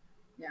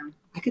 Yeah,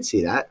 I could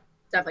see that.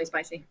 Definitely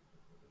spicy.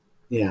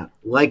 Yeah,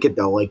 like it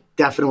though, like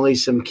definitely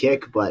some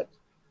kick, but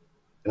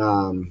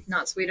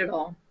not sweet at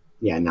all.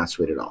 Yeah, not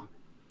sweet at all.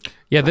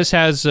 Yeah, this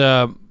has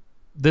a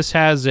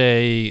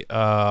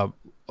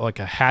like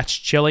a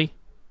hatch chili,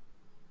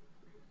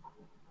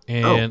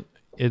 and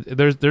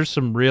there's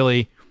some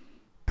really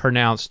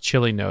pronounced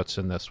chili notes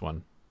in this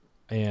one.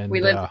 And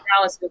we lived in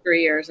Dallas for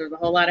 3 years. There's a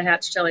whole lot of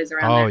hatch chilies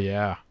around there. Oh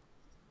yeah,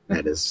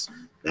 that is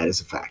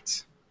a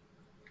fact.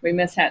 We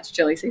miss hatch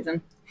chili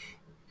season.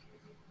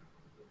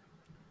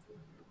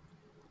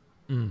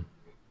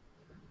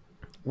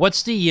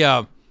 What's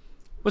the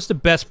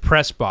best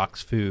press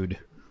box food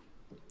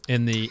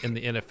in the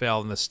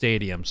NFL in the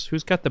stadiums?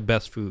 Who's got the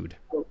best food?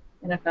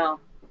 NFL.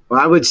 Well,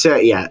 I would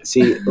say, yeah.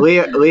 See,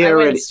 Leah I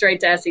already went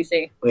straight to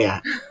SEC.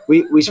 Yeah,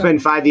 we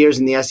spent 5 years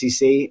in the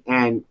SEC,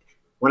 and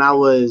when I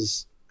would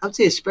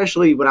say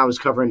especially when I was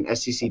covering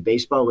SEC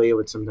baseball, Leah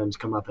would sometimes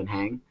come up and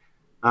hang.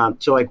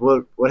 So like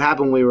what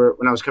happened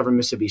when I was covering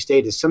Mississippi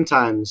State is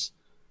sometimes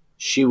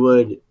she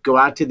would go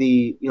out to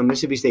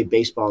Mississippi State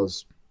baseball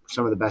is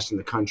some of the best in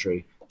the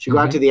country. She'd go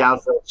out to the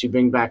outfield. She'd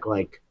bring back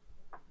like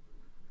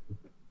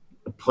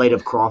a plate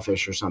of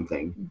crawfish or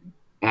something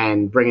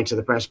and bring it to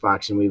the press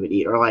box and we would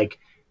eat, or like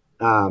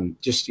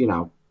just,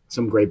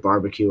 some great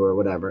barbecue or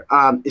whatever.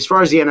 As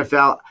far as the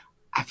NFL,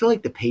 I feel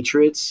like the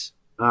Patriots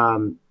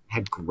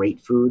had great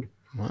food.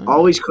 Wow.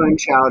 Always clam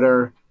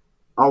chowder,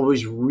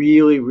 always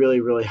really, really,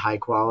 really high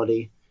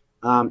quality.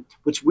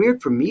 What's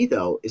weird for me,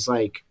 though, is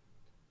like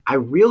I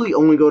really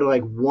only go to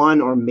like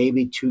 1 or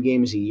maybe 2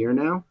 games a year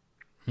now.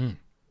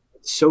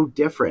 It's so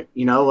different,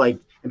 and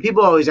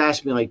people always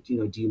ask me like, do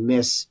you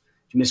miss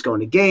going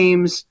to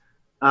games?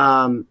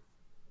 And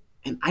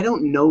I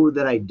don't know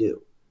that I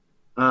do.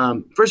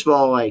 First of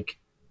all, like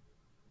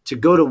to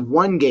go to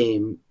one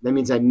game, that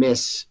means I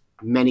miss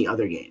many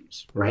other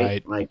games,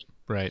 right?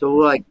 Right.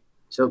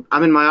 So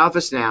I'm in my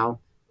office now.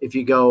 If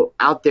you go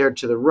out there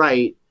to the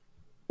right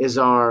is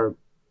our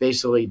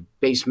basically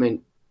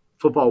basement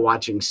football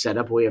watching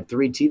setup. We have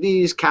 3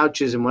 TVs,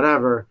 couches, and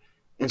whatever.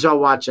 And so I'll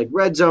watch like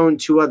Red Zone,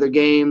 2 other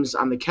games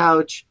on the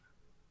couch.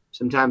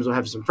 Sometimes we'll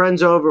have some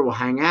friends over. We'll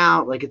hang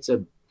out. Like it's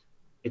a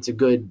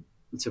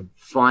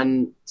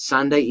fun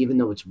Sunday, even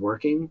though it's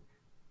working.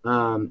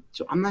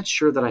 So I'm not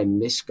sure that I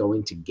miss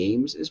going to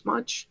games as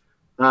much.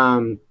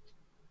 But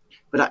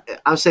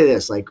I'll say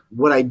this, like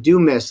what I do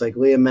miss, like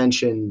Leah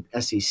mentioned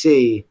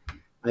SEC,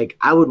 like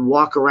I would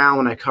walk around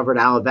when I covered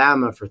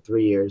Alabama for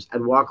 3 years.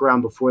 I'd walk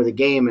around before the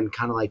game and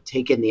kind of like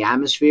take in the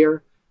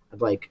atmosphere at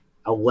like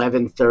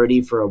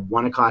 11:30 for a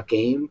 1 o'clock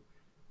game.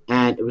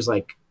 And it was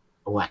like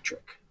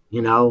electric,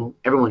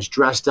 everyone's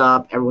dressed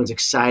up, everyone's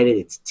excited.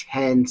 It's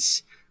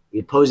tense. The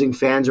opposing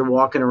fans are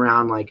walking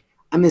around. Like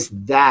I miss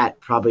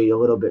that probably a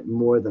little bit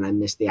more than I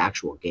miss the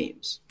actual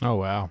games. Oh,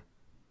 wow.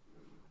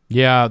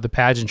 Yeah, the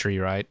pageantry,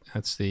 right?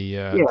 That's the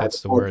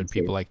word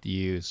people like to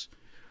use.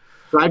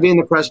 So I'd be in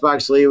the press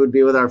box. Leah would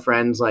be with our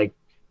friends, like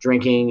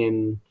drinking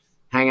and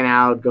hanging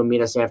out. Go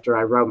meet us after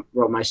I wrote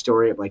my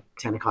story at like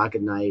 10 o'clock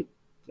at night.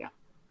 Yeah.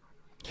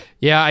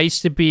 Yeah, I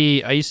used to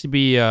be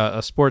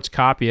a sports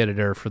copy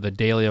editor for the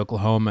Daily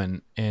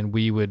Oklahoman, and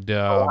we would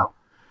get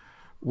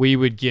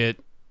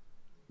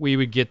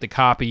the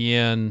copy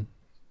in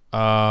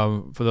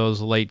for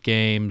those late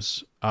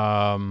games,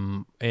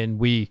 and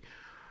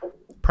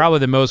probably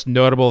the most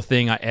notable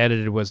thing I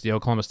edited was the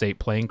Oklahoma State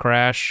plane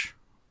crash,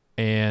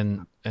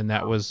 and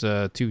that was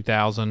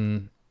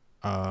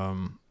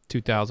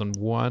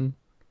 2001,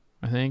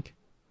 I think,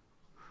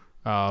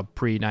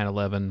 pre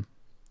 9/11.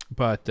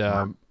 But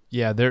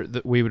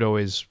we would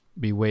always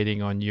be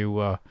waiting on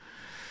you,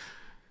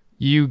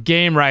 you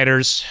game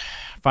writers,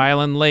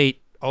 filing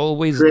late,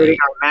 always creating late.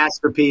 our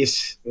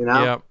masterpiece,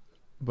 Yeah,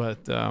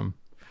 but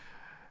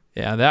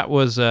that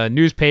was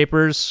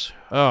newspapers.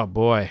 Oh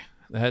boy.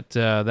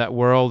 That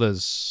world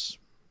it's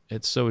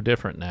so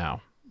different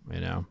now, I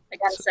gotta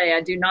say, I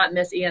do not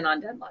miss Ian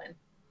on Deadline.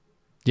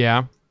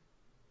 Yeah.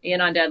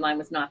 Ian on Deadline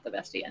was not the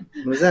best Ian.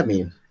 What does that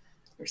mean?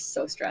 We're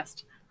so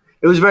stressed.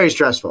 It was very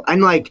stressful.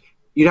 And like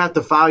you'd have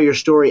to file your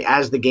story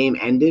as the game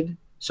ended.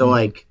 So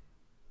like,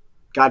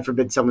 God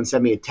forbid someone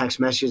sent me a text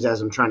message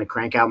as I'm trying to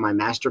crank out my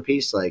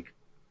masterpiece. Like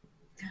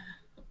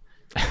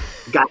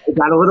it got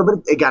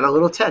a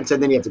little tense.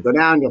 And then you have to go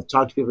down, you have to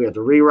talk to people, you have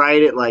to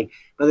rewrite it. Like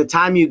by the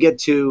time you get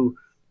to,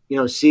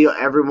 see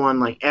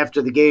everyone like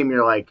after the game,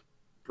 you're like,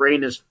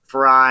 brain is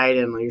fried,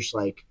 and you're just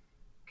like,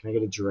 can I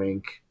get a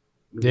drink?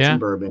 Get some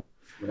bourbon,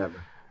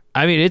 whatever.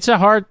 I mean,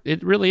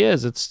 it really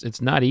is. It's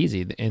not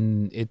easy,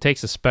 and it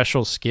takes a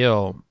special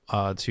skill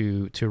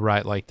to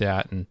write like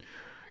that, and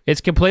it's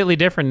completely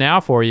different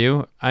now for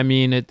you. I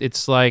mean,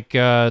 it's like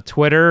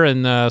Twitter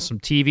and some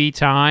TV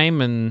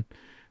time, and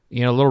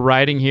a little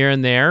writing here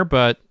and there.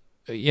 But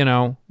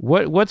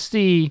what's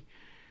the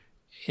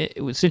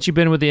since you've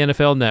been with the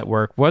NFL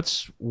Network,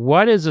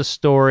 what is a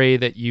story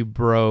that you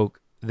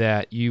broke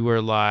that you were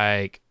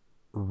like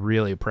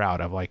really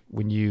proud of? Like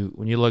when you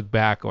look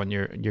back on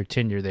your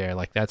tenure there,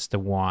 like that's the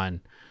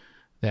one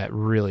that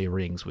really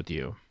rings with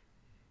you.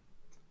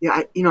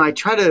 Yeah, I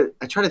try to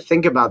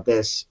think about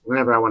this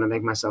whenever I want to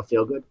make myself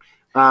feel good.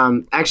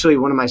 Actually,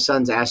 one of my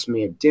sons asked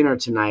me at dinner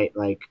tonight,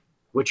 like,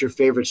 what's your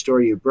favorite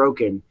story you've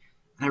broken?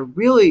 And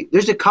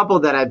there's a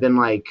couple that I've been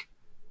like,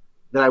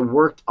 that I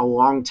worked a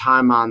long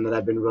time on that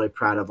I've been really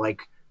proud of.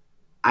 Like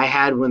I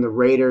had when the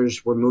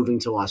Raiders were moving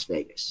to Las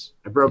Vegas.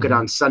 I broke it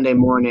on Sunday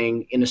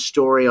morning in a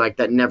story like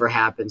that never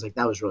happens. Like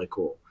that was really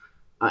cool.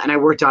 And I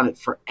worked on it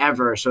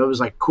forever. So it was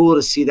like cool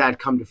to see that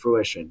come to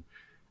fruition.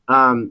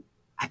 I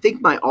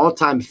think my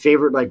all-time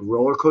favorite like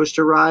roller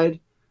coaster ride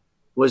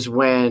was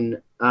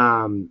when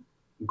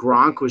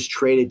Gronk was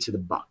traded to the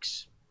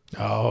Bucks.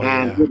 Oh,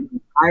 and he was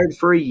hired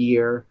for a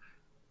year.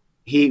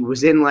 He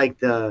was in like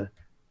the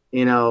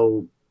you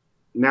know,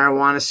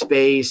 marijuana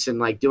space and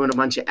like doing a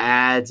bunch of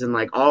ads and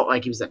like all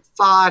like he was at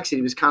Fox and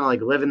he was kind of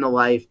like living the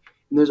life.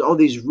 And there's all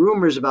these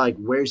rumors about like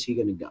where's he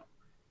gonna go.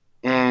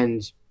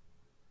 And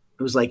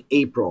it was like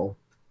April,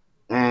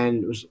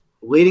 and it was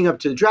leading up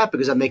to the draft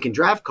because I'm making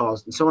draft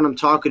calls, and someone I'm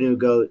talking to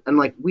goes, and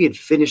like we had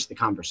finished the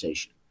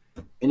conversation,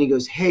 and he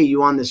goes, "Hey,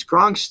 you on this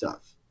Gronk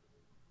stuff?"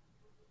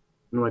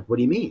 And I'm like, "What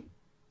do you mean?"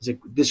 He's like,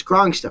 "This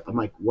Gronk stuff." I'm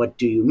like, "What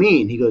do you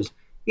mean?" He goes,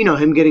 "You know,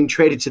 him getting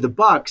traded to the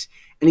Bucks,"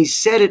 and he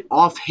said it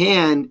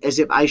offhand as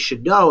if I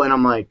should know, and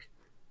I'm like,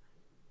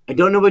 "I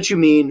don't know what you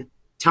mean.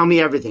 Tell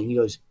me everything." He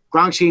goes,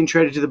 "Gronk's getting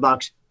traded to the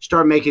Bucks.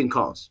 Start making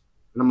calls."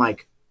 And I'm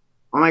like,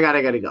 "Oh my God,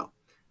 I got to go."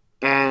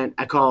 And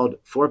I called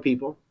 4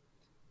 people.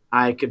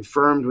 I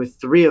confirmed with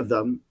 3 of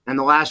them. And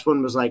the last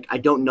one was like, "I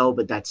don't know,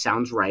 but that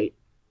sounds right."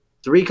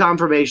 3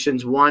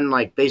 confirmations, 1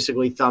 like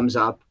basically thumbs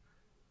up.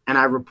 And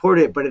I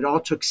reported it, but it all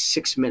took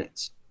 6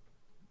 minutes.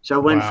 So I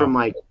went from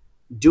like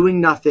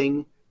doing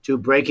nothing to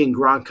breaking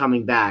Gronk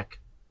coming back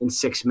in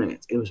 6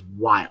 minutes. It was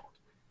wild.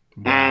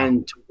 Wow.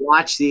 And to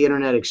watch the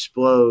internet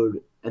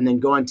explode and then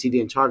go on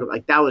TV and talk about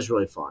like that was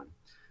really fun.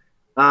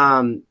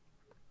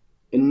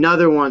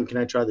 Another one, can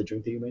I try the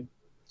drink that you made?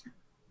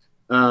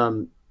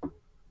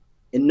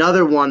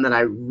 Another one that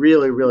I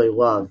really, really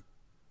love.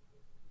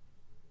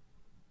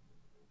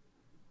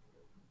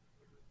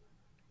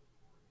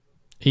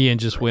 Ian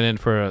just went in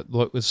for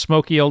a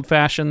smoky old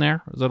fashioned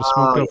there. Was that a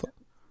smoky old? Yeah.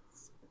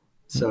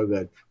 So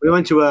good. We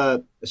went to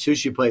a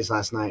sushi place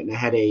last night, and I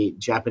had a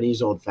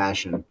Japanese old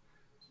fashioned.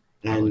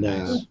 And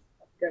nice.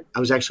 I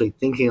was actually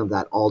thinking of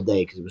that all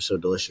day because it was so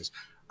delicious.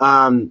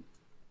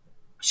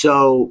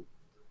 So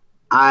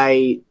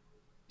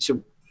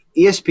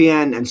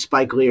ESPN and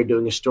Spike Lee are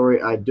doing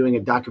doing a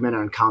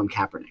documentary on Colin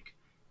Kaepernick.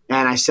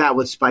 And I sat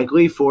with Spike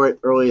Lee for it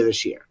earlier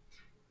this year.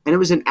 And it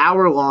was an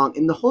hour long,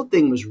 and the whole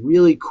thing was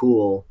really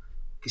cool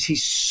because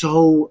he's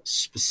so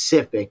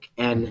specific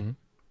and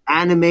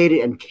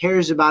animated and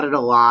cares about it a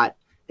lot.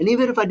 And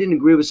even if I didn't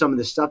agree with some of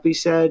the stuff he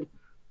said,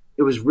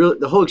 it was really,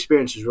 the whole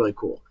experience was really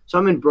cool. So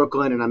I'm in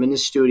Brooklyn and I'm in the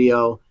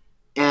studio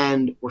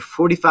and we're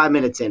 45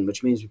 minutes in,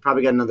 which means we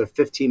probably got another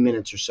 15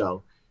 minutes or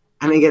so.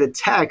 And I get a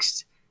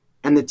text,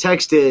 and the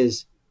text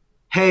is,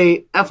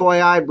 "Hey,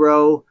 FYI,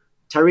 bro,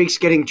 Tyreek's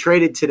getting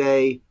traded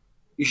today.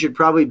 You should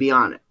probably be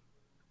on it."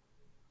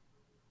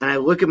 And I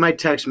look at my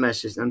text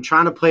message, and I'm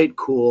trying to play it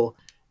cool,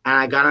 and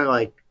I'm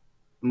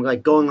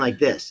going like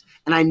this.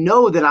 And I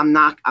know that I'm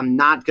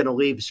not gonna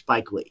leave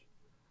Spike Lee.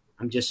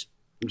 I'm just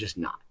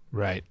not.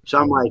 Right. So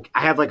I'm like,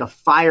 I have like a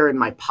fire in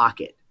my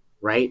pocket,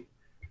 right?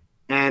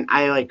 And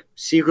I like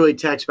secretly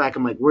text back.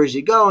 I'm like, "Where's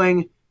he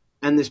going?"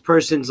 And this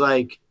person's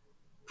like,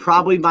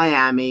 "Probably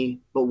Miami,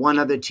 but one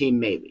other team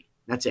maybe.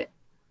 That's it."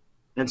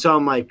 And so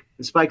I'm like,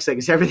 and Spike's like,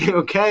 "Is everything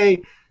okay?"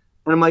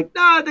 And I'm like,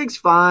 "No, everything's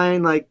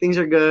fine. Like things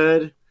are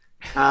good."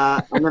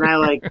 And then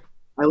I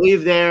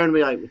leave there and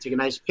we take a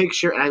nice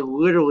picture, and I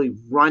literally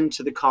run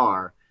to the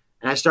car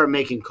and I start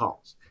making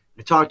calls.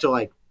 I talk to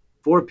like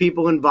 4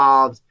 people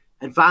involved,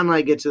 and finally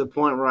I get to the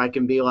point where I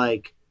can be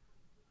like,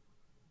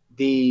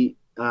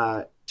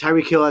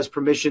 Tyreek Hill has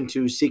permission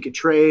to seek a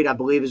trade, I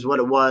believe is what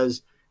it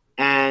was.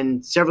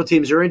 And several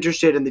teams are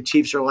interested, and the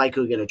Chiefs are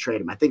likely going to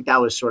trade him. I think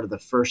that was sort of the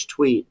first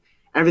tweet.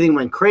 Everything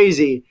went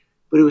crazy,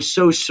 but it was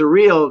so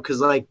surreal because,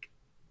 like,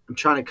 I'm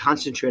trying to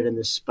concentrate on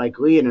this Spike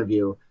Lee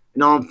interview,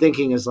 and all I'm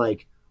thinking is,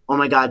 like, oh,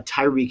 my God,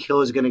 Tyreek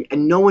Hill is going to –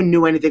 and no one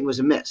knew anything was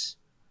amiss.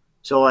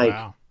 So, like,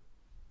 wow.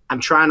 I'm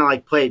trying to,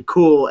 like, play it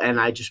cool,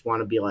 and I just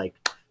want to be, like,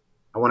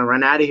 I want to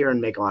run out of here and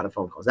make a lot of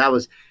phone calls. That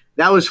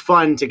was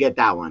fun to get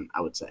that one,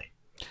 I would say.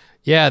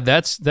 Yeah,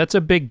 that's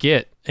a big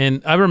get.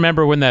 And I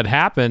remember when that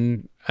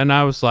happened, and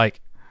I was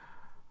like,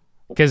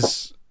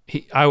 because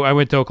I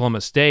went to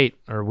Oklahoma State,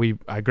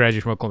 I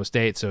graduated from Oklahoma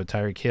State, so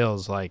Tyreek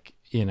Hill's like,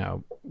 you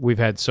know, we've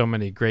had so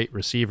many great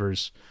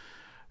receivers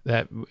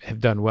that have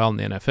done well in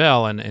the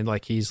NFL, and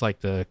like he's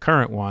like the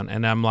current one,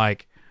 and I'm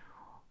like,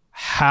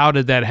 how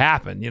did that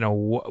happen? You know,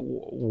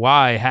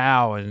 why,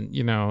 how, and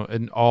you know,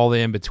 and all the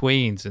in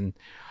betweens, and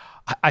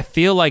I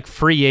feel like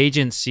free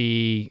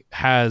agency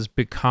has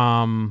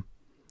become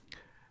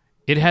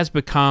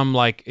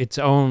like its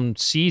own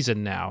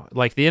season now.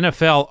 Like the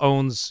NFL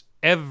owns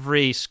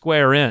every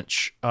square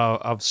inch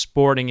of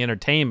sporting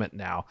entertainment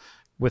now,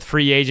 with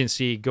free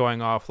agency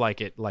going off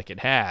like it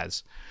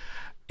has.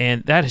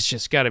 And that has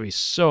just got to be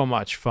so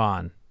much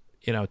fun,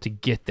 you know, to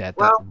get that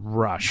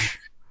rush.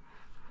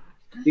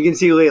 You can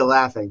see Leah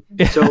laughing.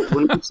 So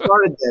when we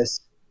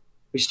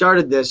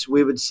started this,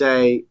 we would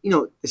say, you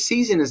know, the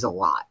season is a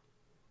lot.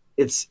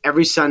 It's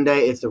every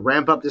Sunday. It's the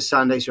ramp up to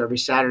Sunday. So every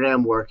Saturday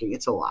I'm working.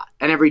 It's a lot.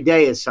 And every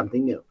day is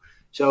something new.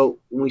 So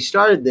when we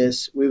started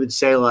this, we would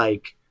say,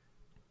 like,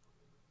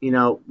 you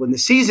know, when the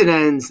season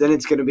ends, then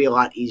it's going to be a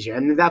lot easier.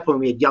 And at that point,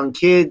 we had young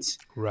kids.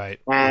 Right.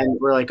 And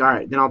we're like, all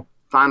right, then I'll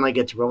finally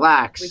get to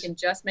relax. We can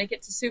just make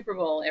it to Super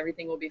Bowl.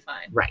 Everything will be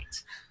fine. Right.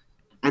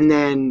 And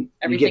then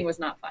everything was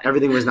not fine.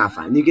 Everything was not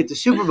fine. And you get to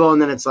Super Bowl,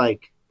 and then it's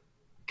like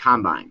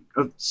Combine,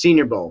 or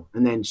Senior Bowl,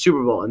 and then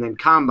Super Bowl, and then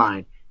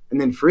Combine, and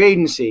then free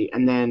agency,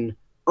 and then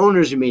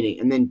owners meeting,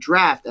 and then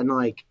draft. And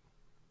like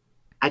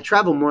I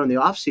travel more in the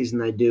off season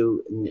than I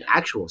do in the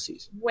actual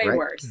season. Way right?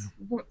 worse.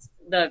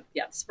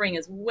 Spring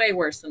is way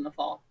worse than the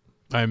fall.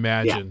 I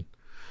imagine.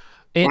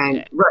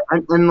 And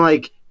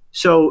like,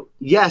 so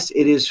yes,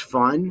 it is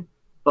fun,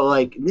 but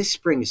like this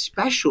spring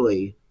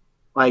especially,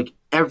 like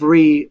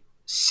every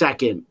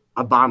second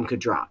a bomb could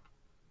drop.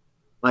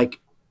 Like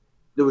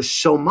there was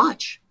so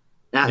much.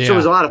 So it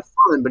was a lot of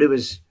fun, but there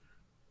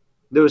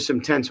was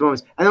some tense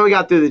moments. And then we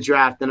got through the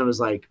draft, then it was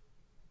like,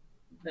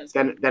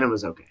 then it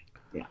was okay.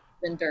 Yeah.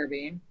 Then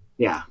Derby.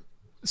 Yeah.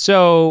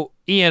 So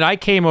Ian, I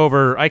came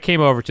over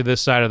to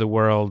this side of the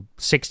world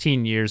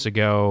 16 years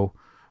ago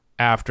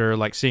after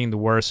like seeing the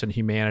worst in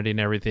humanity and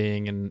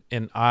everything.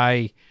 And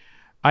I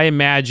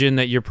imagine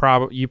that you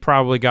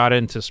probably got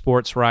into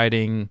sports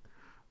writing,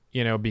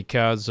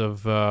 because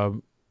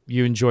of,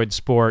 you enjoyed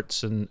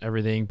sports and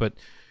everything, but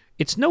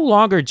it's no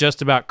longer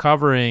just about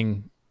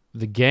covering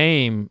the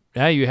game.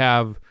 Now you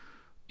have,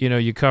 you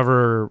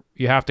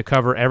have to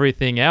cover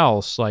everything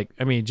else. Like,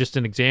 I mean, just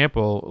an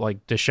example,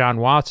 like Deshaun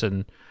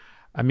Watson.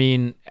 I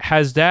mean,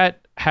 has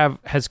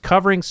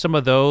covering some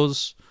of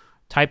those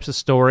types of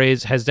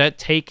stories, has that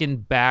taken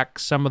back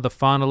some of the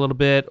fun a little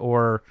bit,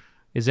 or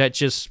is that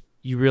just,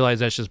 you realize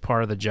that's just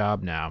part of the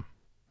job now?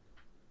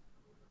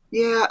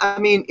 Yeah, I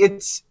mean,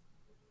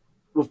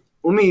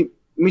 let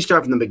me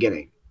start from the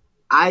beginning.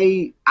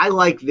 I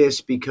like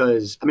this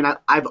because, I mean,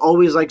 I've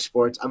always liked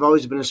sports. I've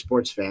always been a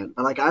sports fan.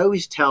 But like I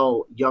always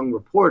tell young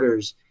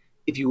reporters,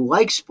 if you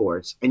like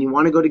sports and you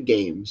want to go to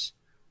games,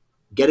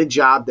 get a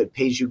job that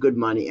pays you good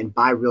money and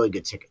buy really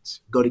good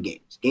tickets. Go to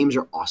games. Games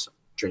are awesome.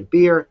 Drink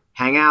beer,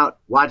 hang out,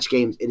 watch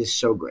games. It is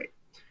so great.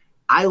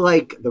 I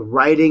like the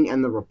writing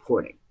and the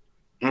reporting.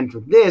 And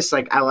for this,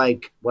 like I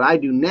like what I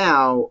do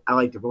now. I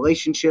like the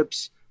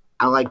relationships.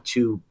 I like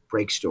to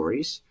break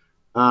stories.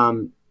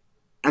 And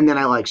then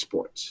I like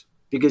sports.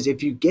 Because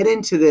if you get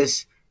into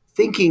this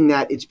thinking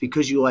that it's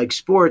because you like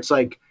sports,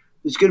 like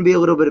there's going to be a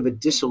little bit of a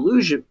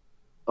disillusion.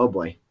 Oh,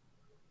 boy.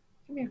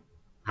 Come here.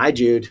 Hi,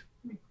 Jude.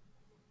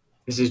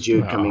 This is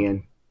Jude coming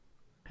in.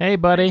 Hey,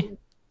 buddy.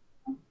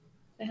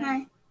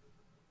 Hi.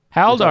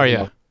 How old are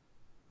you?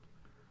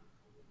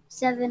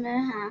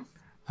 7.5.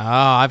 Oh,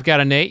 I've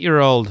got an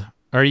 8-year-old.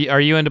 Are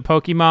you into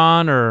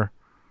Pokemon or?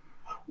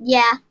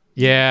 Yeah.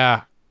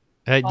 Yeah.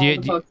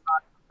 Do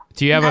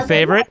you have a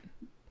favorite?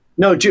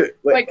 No, Jude.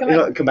 Wait,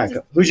 come back.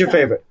 Who's your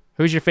favorite?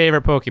 Who's your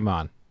favorite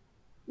Pokemon?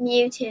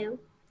 Mewtwo.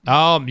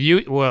 Oh,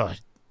 Well,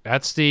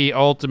 that's the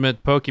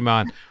ultimate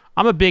Pokemon.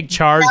 I'm a big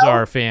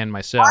Charizard fan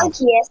myself.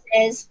 Arceus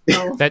is.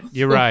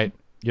 You're right.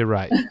 You're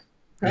right.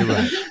 You're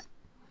right.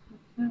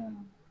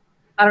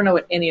 I don't know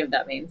what any of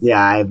that means.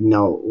 Yeah, I have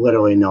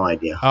literally no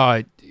idea.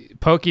 Oh,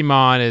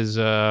 Pokemon is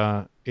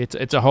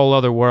it's a whole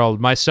other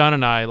world. My son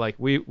and I, like,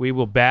 we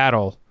will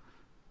battle,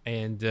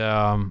 and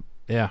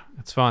yeah,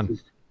 it's fun.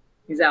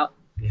 He's out.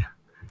 Yeah,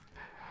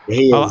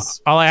 he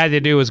is. All I had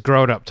to do was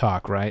grown up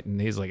talk, right? And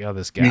he's like, "Oh,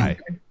 this guy,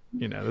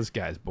 this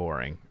guy's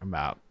boring. I'm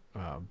out."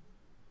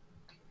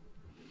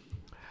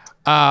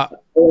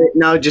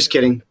 No, just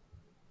kidding.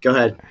 Go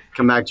ahead.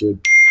 Come back, Jude.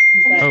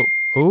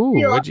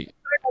 What'd you?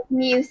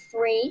 Mew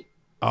 3.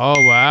 Oh,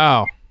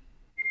 wow.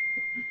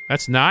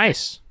 That's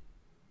nice.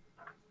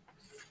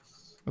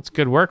 That's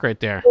good work right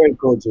there. Very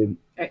cool, Jude.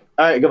 All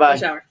right, goodbye.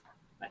 Shower.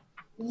 Bye.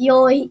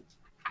 Yoink.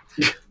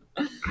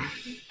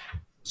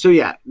 So,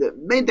 yeah, the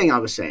main thing I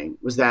was saying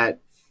was that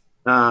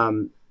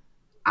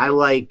I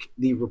like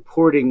the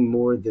reporting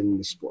more than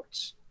the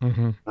sports.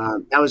 Mm-hmm.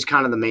 That was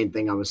kind of the main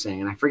thing I was saying.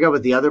 And I forget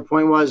what the other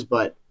point was,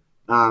 but...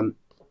 no,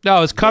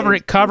 it's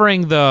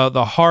covering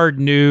the hard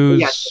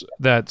news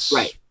that's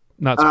right.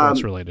 Not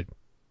sports related.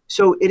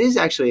 So it is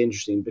actually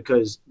interesting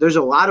because there's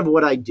a lot of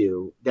what I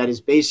do that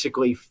is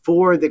basically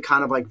for the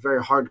kind of like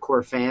very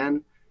hardcore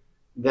fan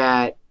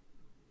that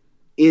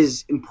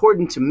is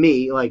important to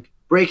me, like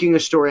breaking a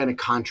story on a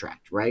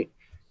contract, right?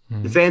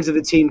 Mm-hmm. The fans of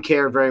the team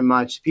care very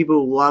much.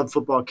 People who love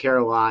football care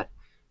a lot.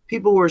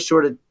 People who are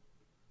sort of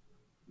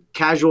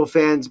casual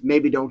fans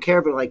maybe don't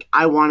care, but like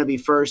I want to be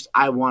first.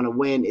 I want to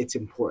win. It's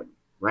important,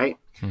 right?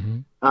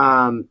 Mm-hmm.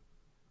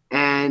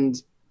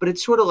 But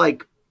it's sort of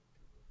like,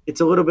 it's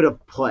a little bit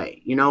of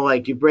play,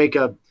 like you break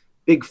a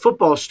big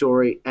football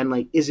story and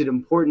like, is it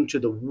important to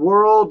the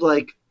world?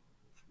 Like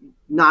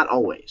not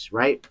always.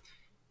 Right.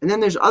 And then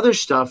there's other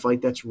stuff like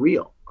that's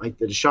real. Like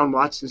the Deshaun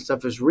Watson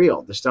stuff is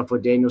real. The stuff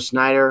with Daniel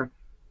Snyder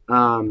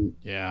on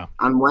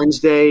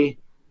Wednesday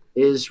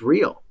is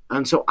real.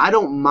 And so I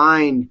don't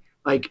mind,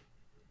 like,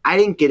 I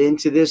didn't get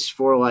into this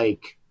for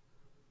like,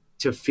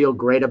 to feel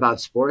great about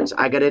sports.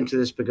 I got into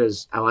this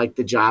because I like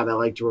the job. I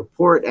like to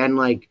report. And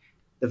like,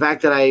 the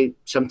fact that I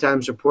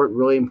sometimes report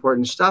really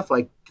important stuff,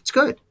 like it's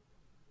good,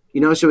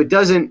 so it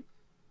doesn't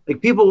like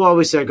people will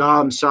always say, like,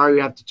 oh, I'm sorry we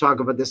have to talk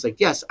about this.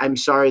 Like, yes, I'm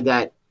sorry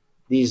that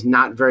these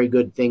not very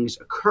good things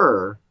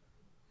occur,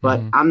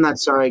 but I'm not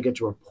sorry I get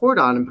to report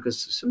on them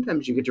because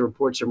sometimes you get to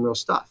report some real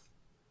stuff.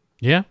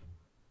 Yeah.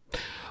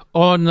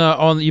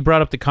 On you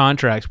brought up the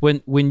contracts.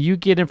 When you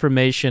get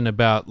information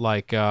about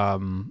like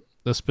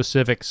the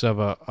specifics of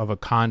a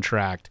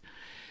contract,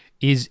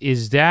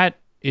 is that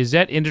is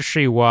that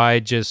industry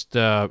wide? Just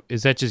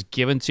is that just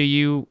given to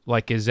you?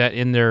 Like, is that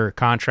in their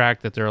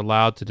contract that they're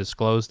allowed to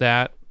disclose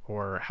that,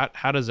 or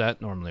how does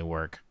that normally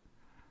work?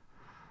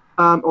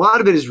 A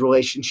lot of it is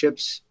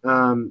relationships.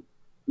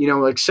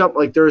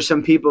 Like there are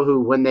some people who,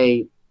 when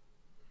they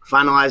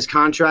finalize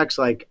contracts,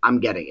 like, I'm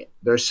getting it.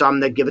 There's some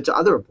that give it to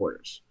other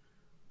reporters.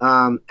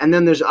 And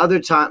then there's other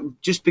time,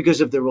 just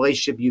because of the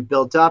relationship you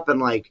built up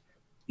and like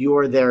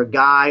you're their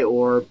guy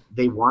or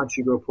they want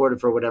you to report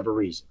it for whatever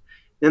reason.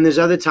 Then there's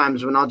other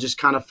times when I'll just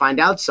kind of find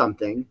out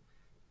something.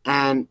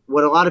 And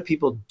what a lot of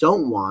people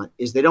don't want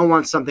is they don't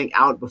want something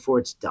out before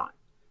it's done.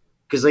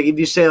 Because like if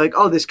you say like,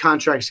 oh, this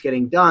contract's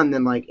getting done,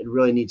 then like it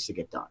really needs to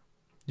get done.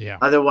 Yeah.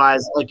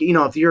 Otherwise, like,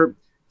 if you're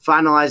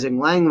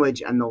finalizing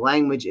language and the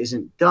language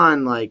isn't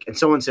done, like, and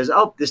someone says,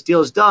 oh, this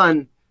deal's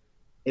done,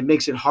 it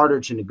makes it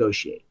harder to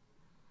negotiate.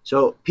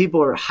 So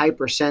people are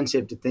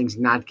hypersensitive to things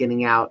not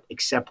getting out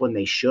except when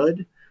they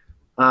should.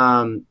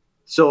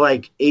 So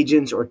like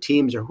agents or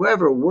teams or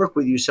whoever work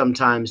with you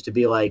sometimes to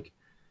be like,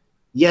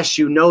 yes,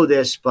 you know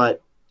this,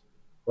 but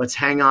let's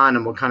hang on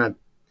and we'll kind of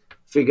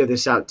figure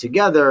this out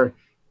together.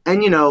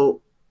 And, they're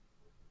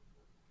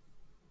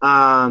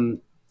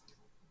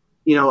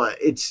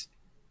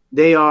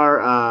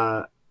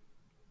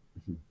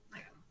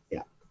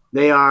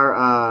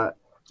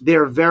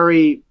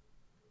very,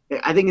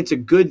 I think it's a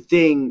good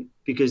thing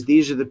because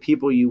these are the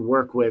people you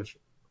work with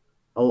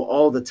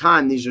all the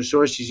time. These are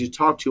sources you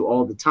talk to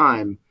all the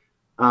time.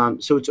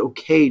 So it's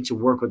okay to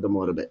work with them a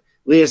little bit.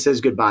 Leah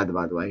says goodbye,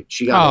 by the way.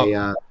 She got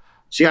a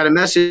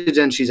message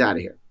and she's out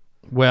of here.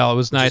 Well, it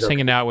was nice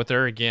hanging out with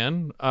her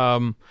again.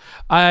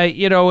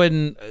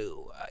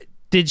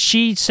 Did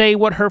she say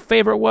what her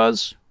favorite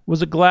was?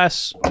 Was it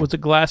glass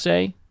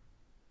A?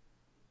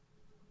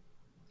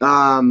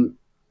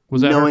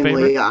 Was that her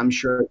favorite? I'm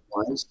sure it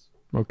was.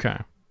 Okay.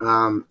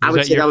 I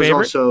would say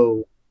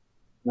that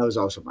was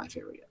also my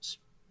favorite, yes.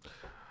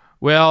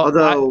 Well,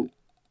 although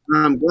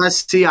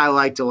Glass C I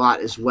liked a lot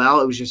as well.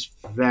 It was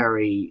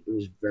very,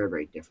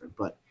 very different.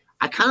 But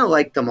I kind of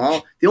liked them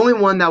all. The only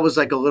one that was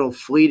like a little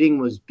fleeting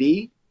was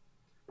B,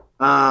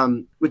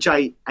 which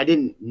I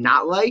didn't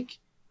not like,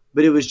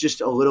 but it was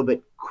just a little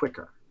bit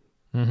quicker.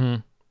 Mm-hmm.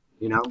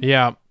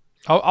 Yeah.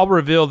 I'll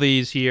reveal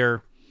these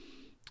here.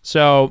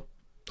 So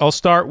I'll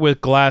start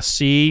with Glass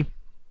C.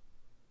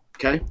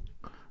 Okay.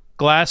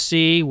 Glass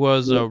C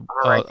was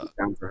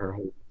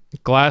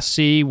Glass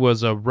C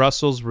was a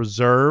Russell's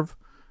Reserve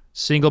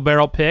single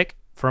barrel pick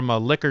from a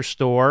liquor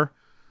store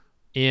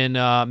in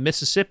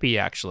Mississippi,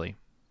 actually.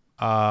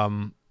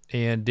 And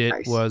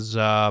it was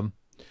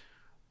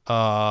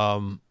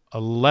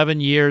 11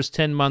 years,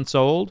 10 months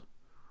old.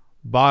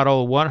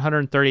 Bottle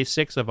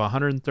 136 of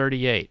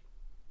 138.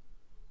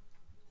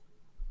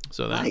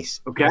 So that,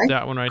 nice. Okay.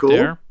 That one right cool.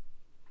 there.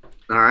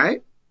 All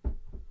right.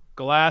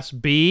 Glass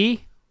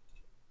B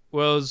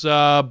was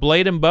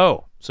Blade and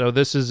Bow. So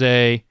this is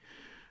a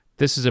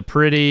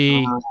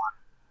pretty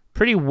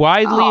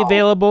widely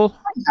available. I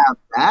have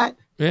that.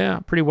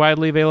 Yeah, pretty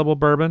widely available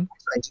bourbon.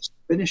 I just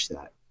finished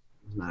that,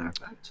 as a matter of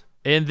fact.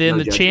 And then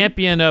the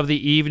champion of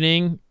the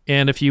evening,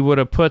 and if you would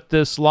have put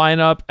this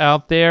lineup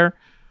out there,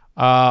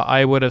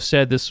 I would have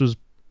said this was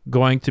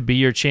going to be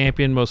your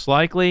champion most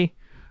likely.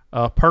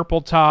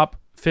 Purple Top,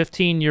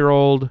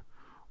 15-year-old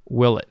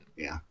Willet.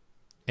 Yeah.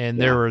 And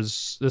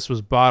this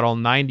was bottle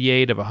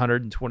 98 of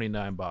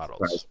 129 bottles.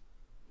 Right.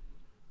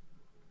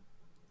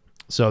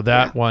 So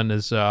that one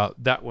is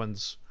that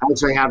one's. I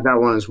actually have that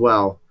one as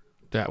well.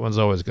 That one's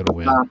always going to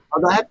win.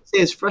 Although I have to say,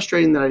 it's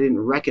frustrating that I didn't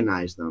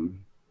recognize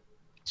them,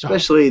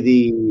 especially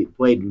the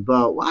Blade and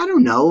Bow. Well, I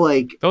don't know,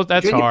 like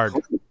that's hard.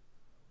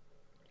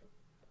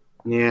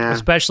 Yeah,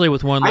 especially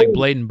with one like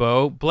Blade and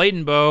Bow. Blade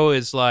and Bow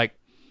is like,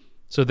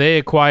 so they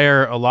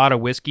acquire a lot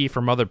of whiskey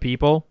from other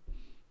people,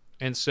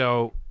 and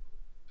so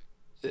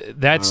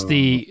that's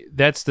the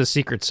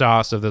secret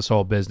sauce of this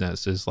whole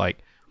business. Is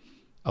like,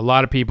 a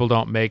lot of people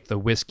don't make the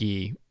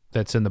whiskey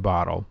that's in the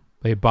bottle.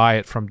 They buy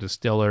it from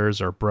distillers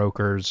or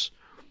brokers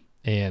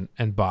and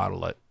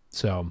bottle it.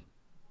 So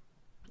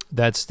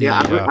that's the.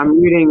 Yeah,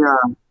 I'm reading.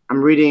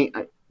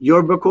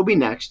 Your book will be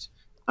next.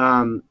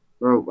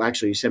 Or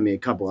actually, you sent me a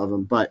couple of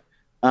them, but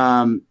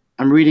I'm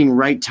reading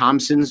Wright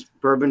Thompson's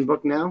bourbon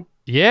book now.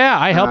 Yeah,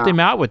 I helped him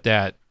out with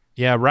that.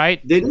 Yeah,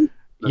 Wright. Did you?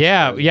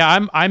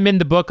 Yeah. I'm in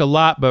the book a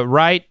lot, but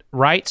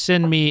Wright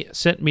sent me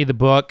the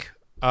book.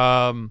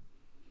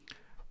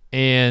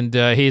 And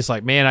he's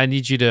like, man, I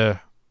need you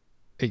to,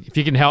 if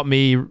you can help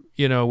me,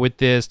 with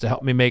this, to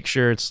help me make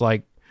sure it's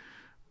like,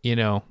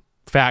 it's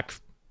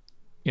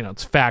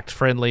fact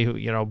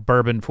friendly,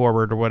 bourbon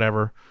forward or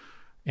whatever.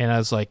 And I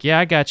was like, yeah,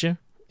 I got you.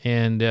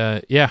 And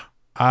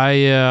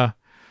I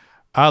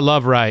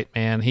love Wright,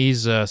 man.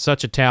 He's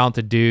such a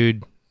talented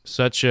dude,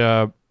 such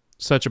a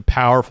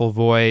powerful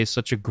voice,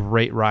 such a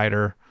great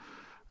writer.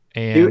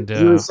 And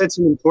he was such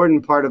an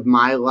important part of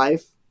my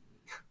life.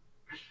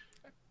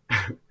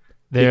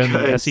 There in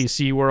the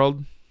SEC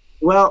world?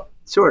 Well,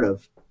 sort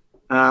of.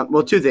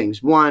 Well, two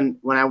things. One,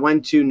 when I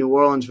went to New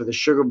Orleans for the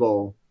Sugar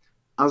Bowl,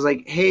 I was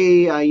like,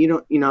 hey,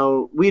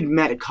 we'd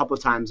met a couple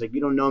of times. Like, you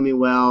don't know me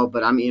well,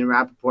 but I'm Ian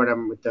Rapoport.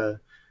 I'm with the,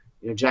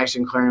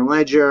 Jackson Clarion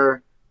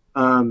Ledger.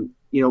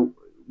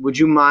 Would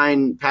you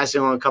mind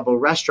passing on a couple of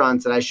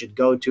restaurants that I should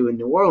go to in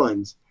New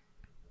Orleans?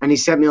 And he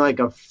sent me like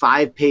a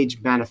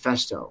 5-page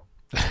manifesto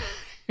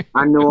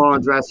on New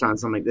Orleans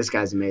restaurants. I'm like, this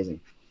guy's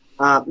amazing.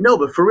 No,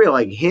 but for real,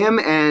 like him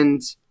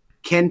and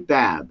Kent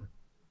Babb,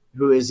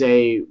 who is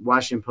a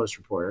Washington Post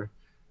reporter,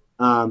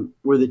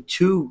 were the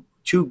two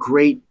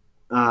great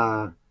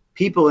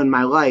people in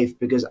my life,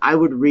 because I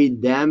would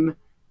read them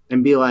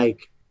and be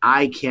like,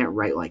 I can't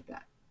write like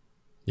that.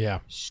 Yeah.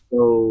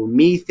 So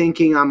me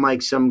thinking I'm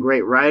like some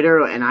great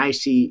writer, and I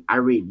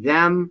read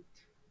them,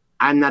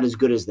 I'm not as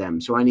good as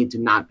them, so I need to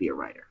not be a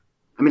writer.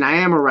 I mean, I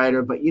am a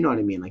writer, but you know what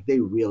I mean? Like, they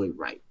really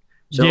write.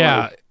 So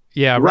yeah,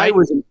 write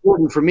was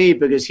important for me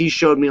because he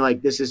showed me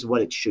like this is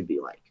what it should be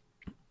like.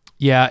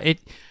 Yeah,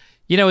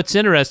 it's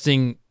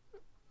interesting.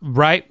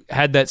 Wright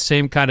had that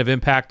same kind of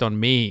impact on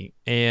me,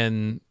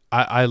 and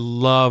I've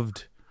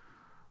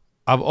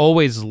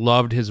always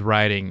loved his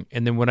writing.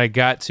 And then when I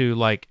got to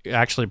like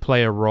actually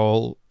play a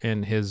role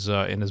in his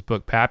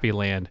book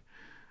Pappyland,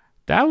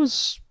 that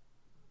was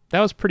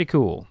pretty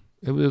cool.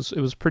 It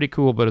was pretty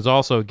cool, but it's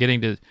also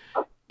getting to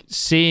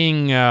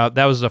seeing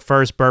that was the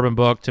first bourbon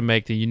book to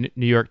make the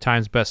New York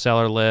Times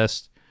bestseller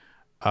list.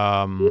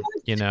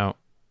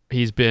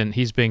 He's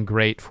been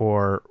great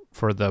for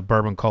the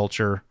bourbon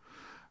culture,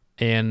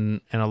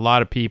 and a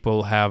lot of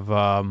people have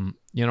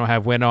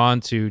went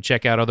on to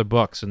check out other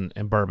books in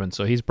bourbon.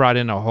 So he's brought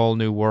in a whole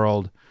new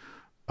world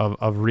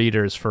of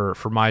readers for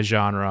my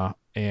genre,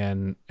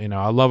 and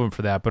I love him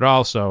for that. But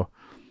also,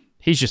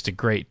 he's just a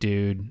great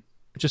dude,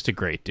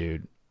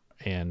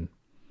 and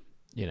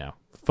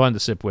fun to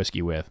sip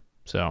whiskey with.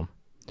 So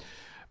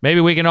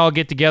maybe we can all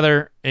get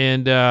together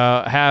and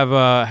have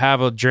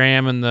a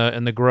dram in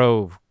the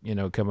Grove,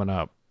 coming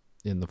up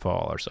in the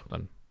fall or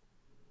something.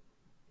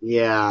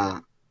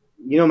 Yeah.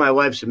 My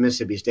wife's a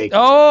Mississippi State.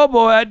 Oh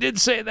boy, I did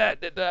say that,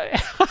 didn't I?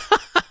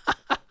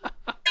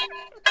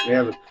 We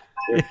have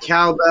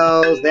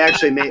cowbells. They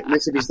actually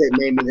Mississippi State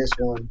made me this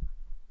one.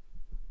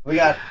 We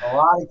got a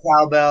lot of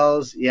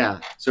cowbells. Yeah.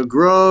 So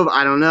Grove,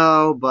 I don't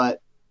know,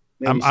 but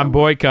I'm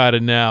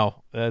boycotted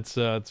now. That's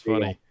funny.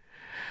 Yeah.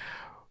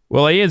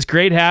 Well, Ian, it's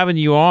great having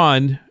you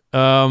on.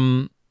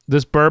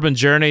 This bourbon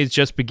journey is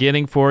just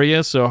beginning for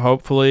you, so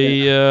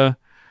hopefully you're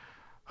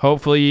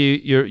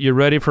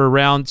ready for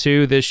round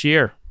 2 this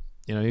year.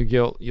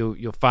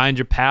 You'll find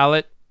your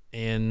palate,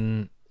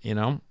 and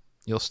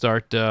you'll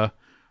start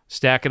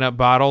stacking up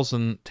bottles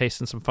and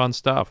tasting some fun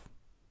stuff.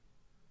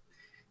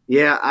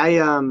 Yeah, I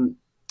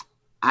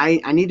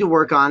need to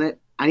work on it.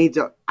 I need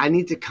to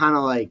kind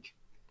of like,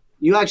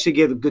 you actually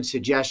gave a good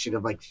suggestion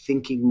of like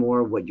thinking more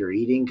of what you're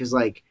eating, because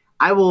like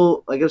I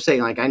will, like I was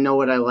saying, like I know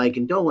what I like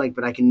and don't like,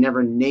 but I can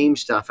never name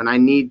stuff, and I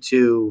need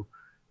to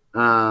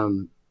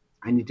work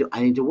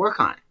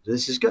on it.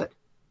 This is good.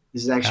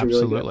 This is actually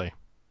really good.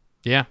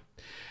 Yeah.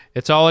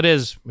 It's all it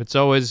is. It's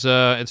always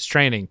it's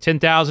training.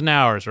 10,000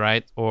 hours,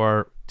 right?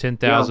 Or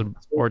 10,000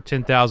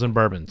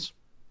 bourbons.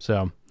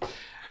 So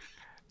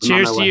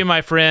cheers to you,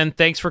 my friend.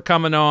 Thanks for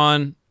coming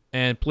on,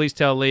 and please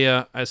tell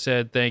Leah I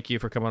said thank you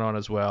for coming on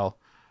as well.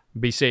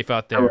 Be safe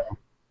out there.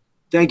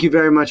 Thank you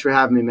very much for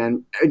having me,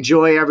 man.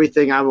 Enjoy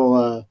everything. I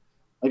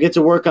get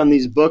to work on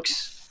these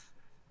books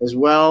as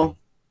well.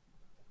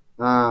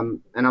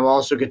 And I'll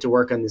also get to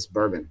work on this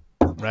bourbon.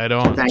 Right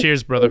on.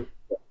 Cheers, brother.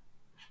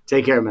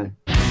 Take care, man.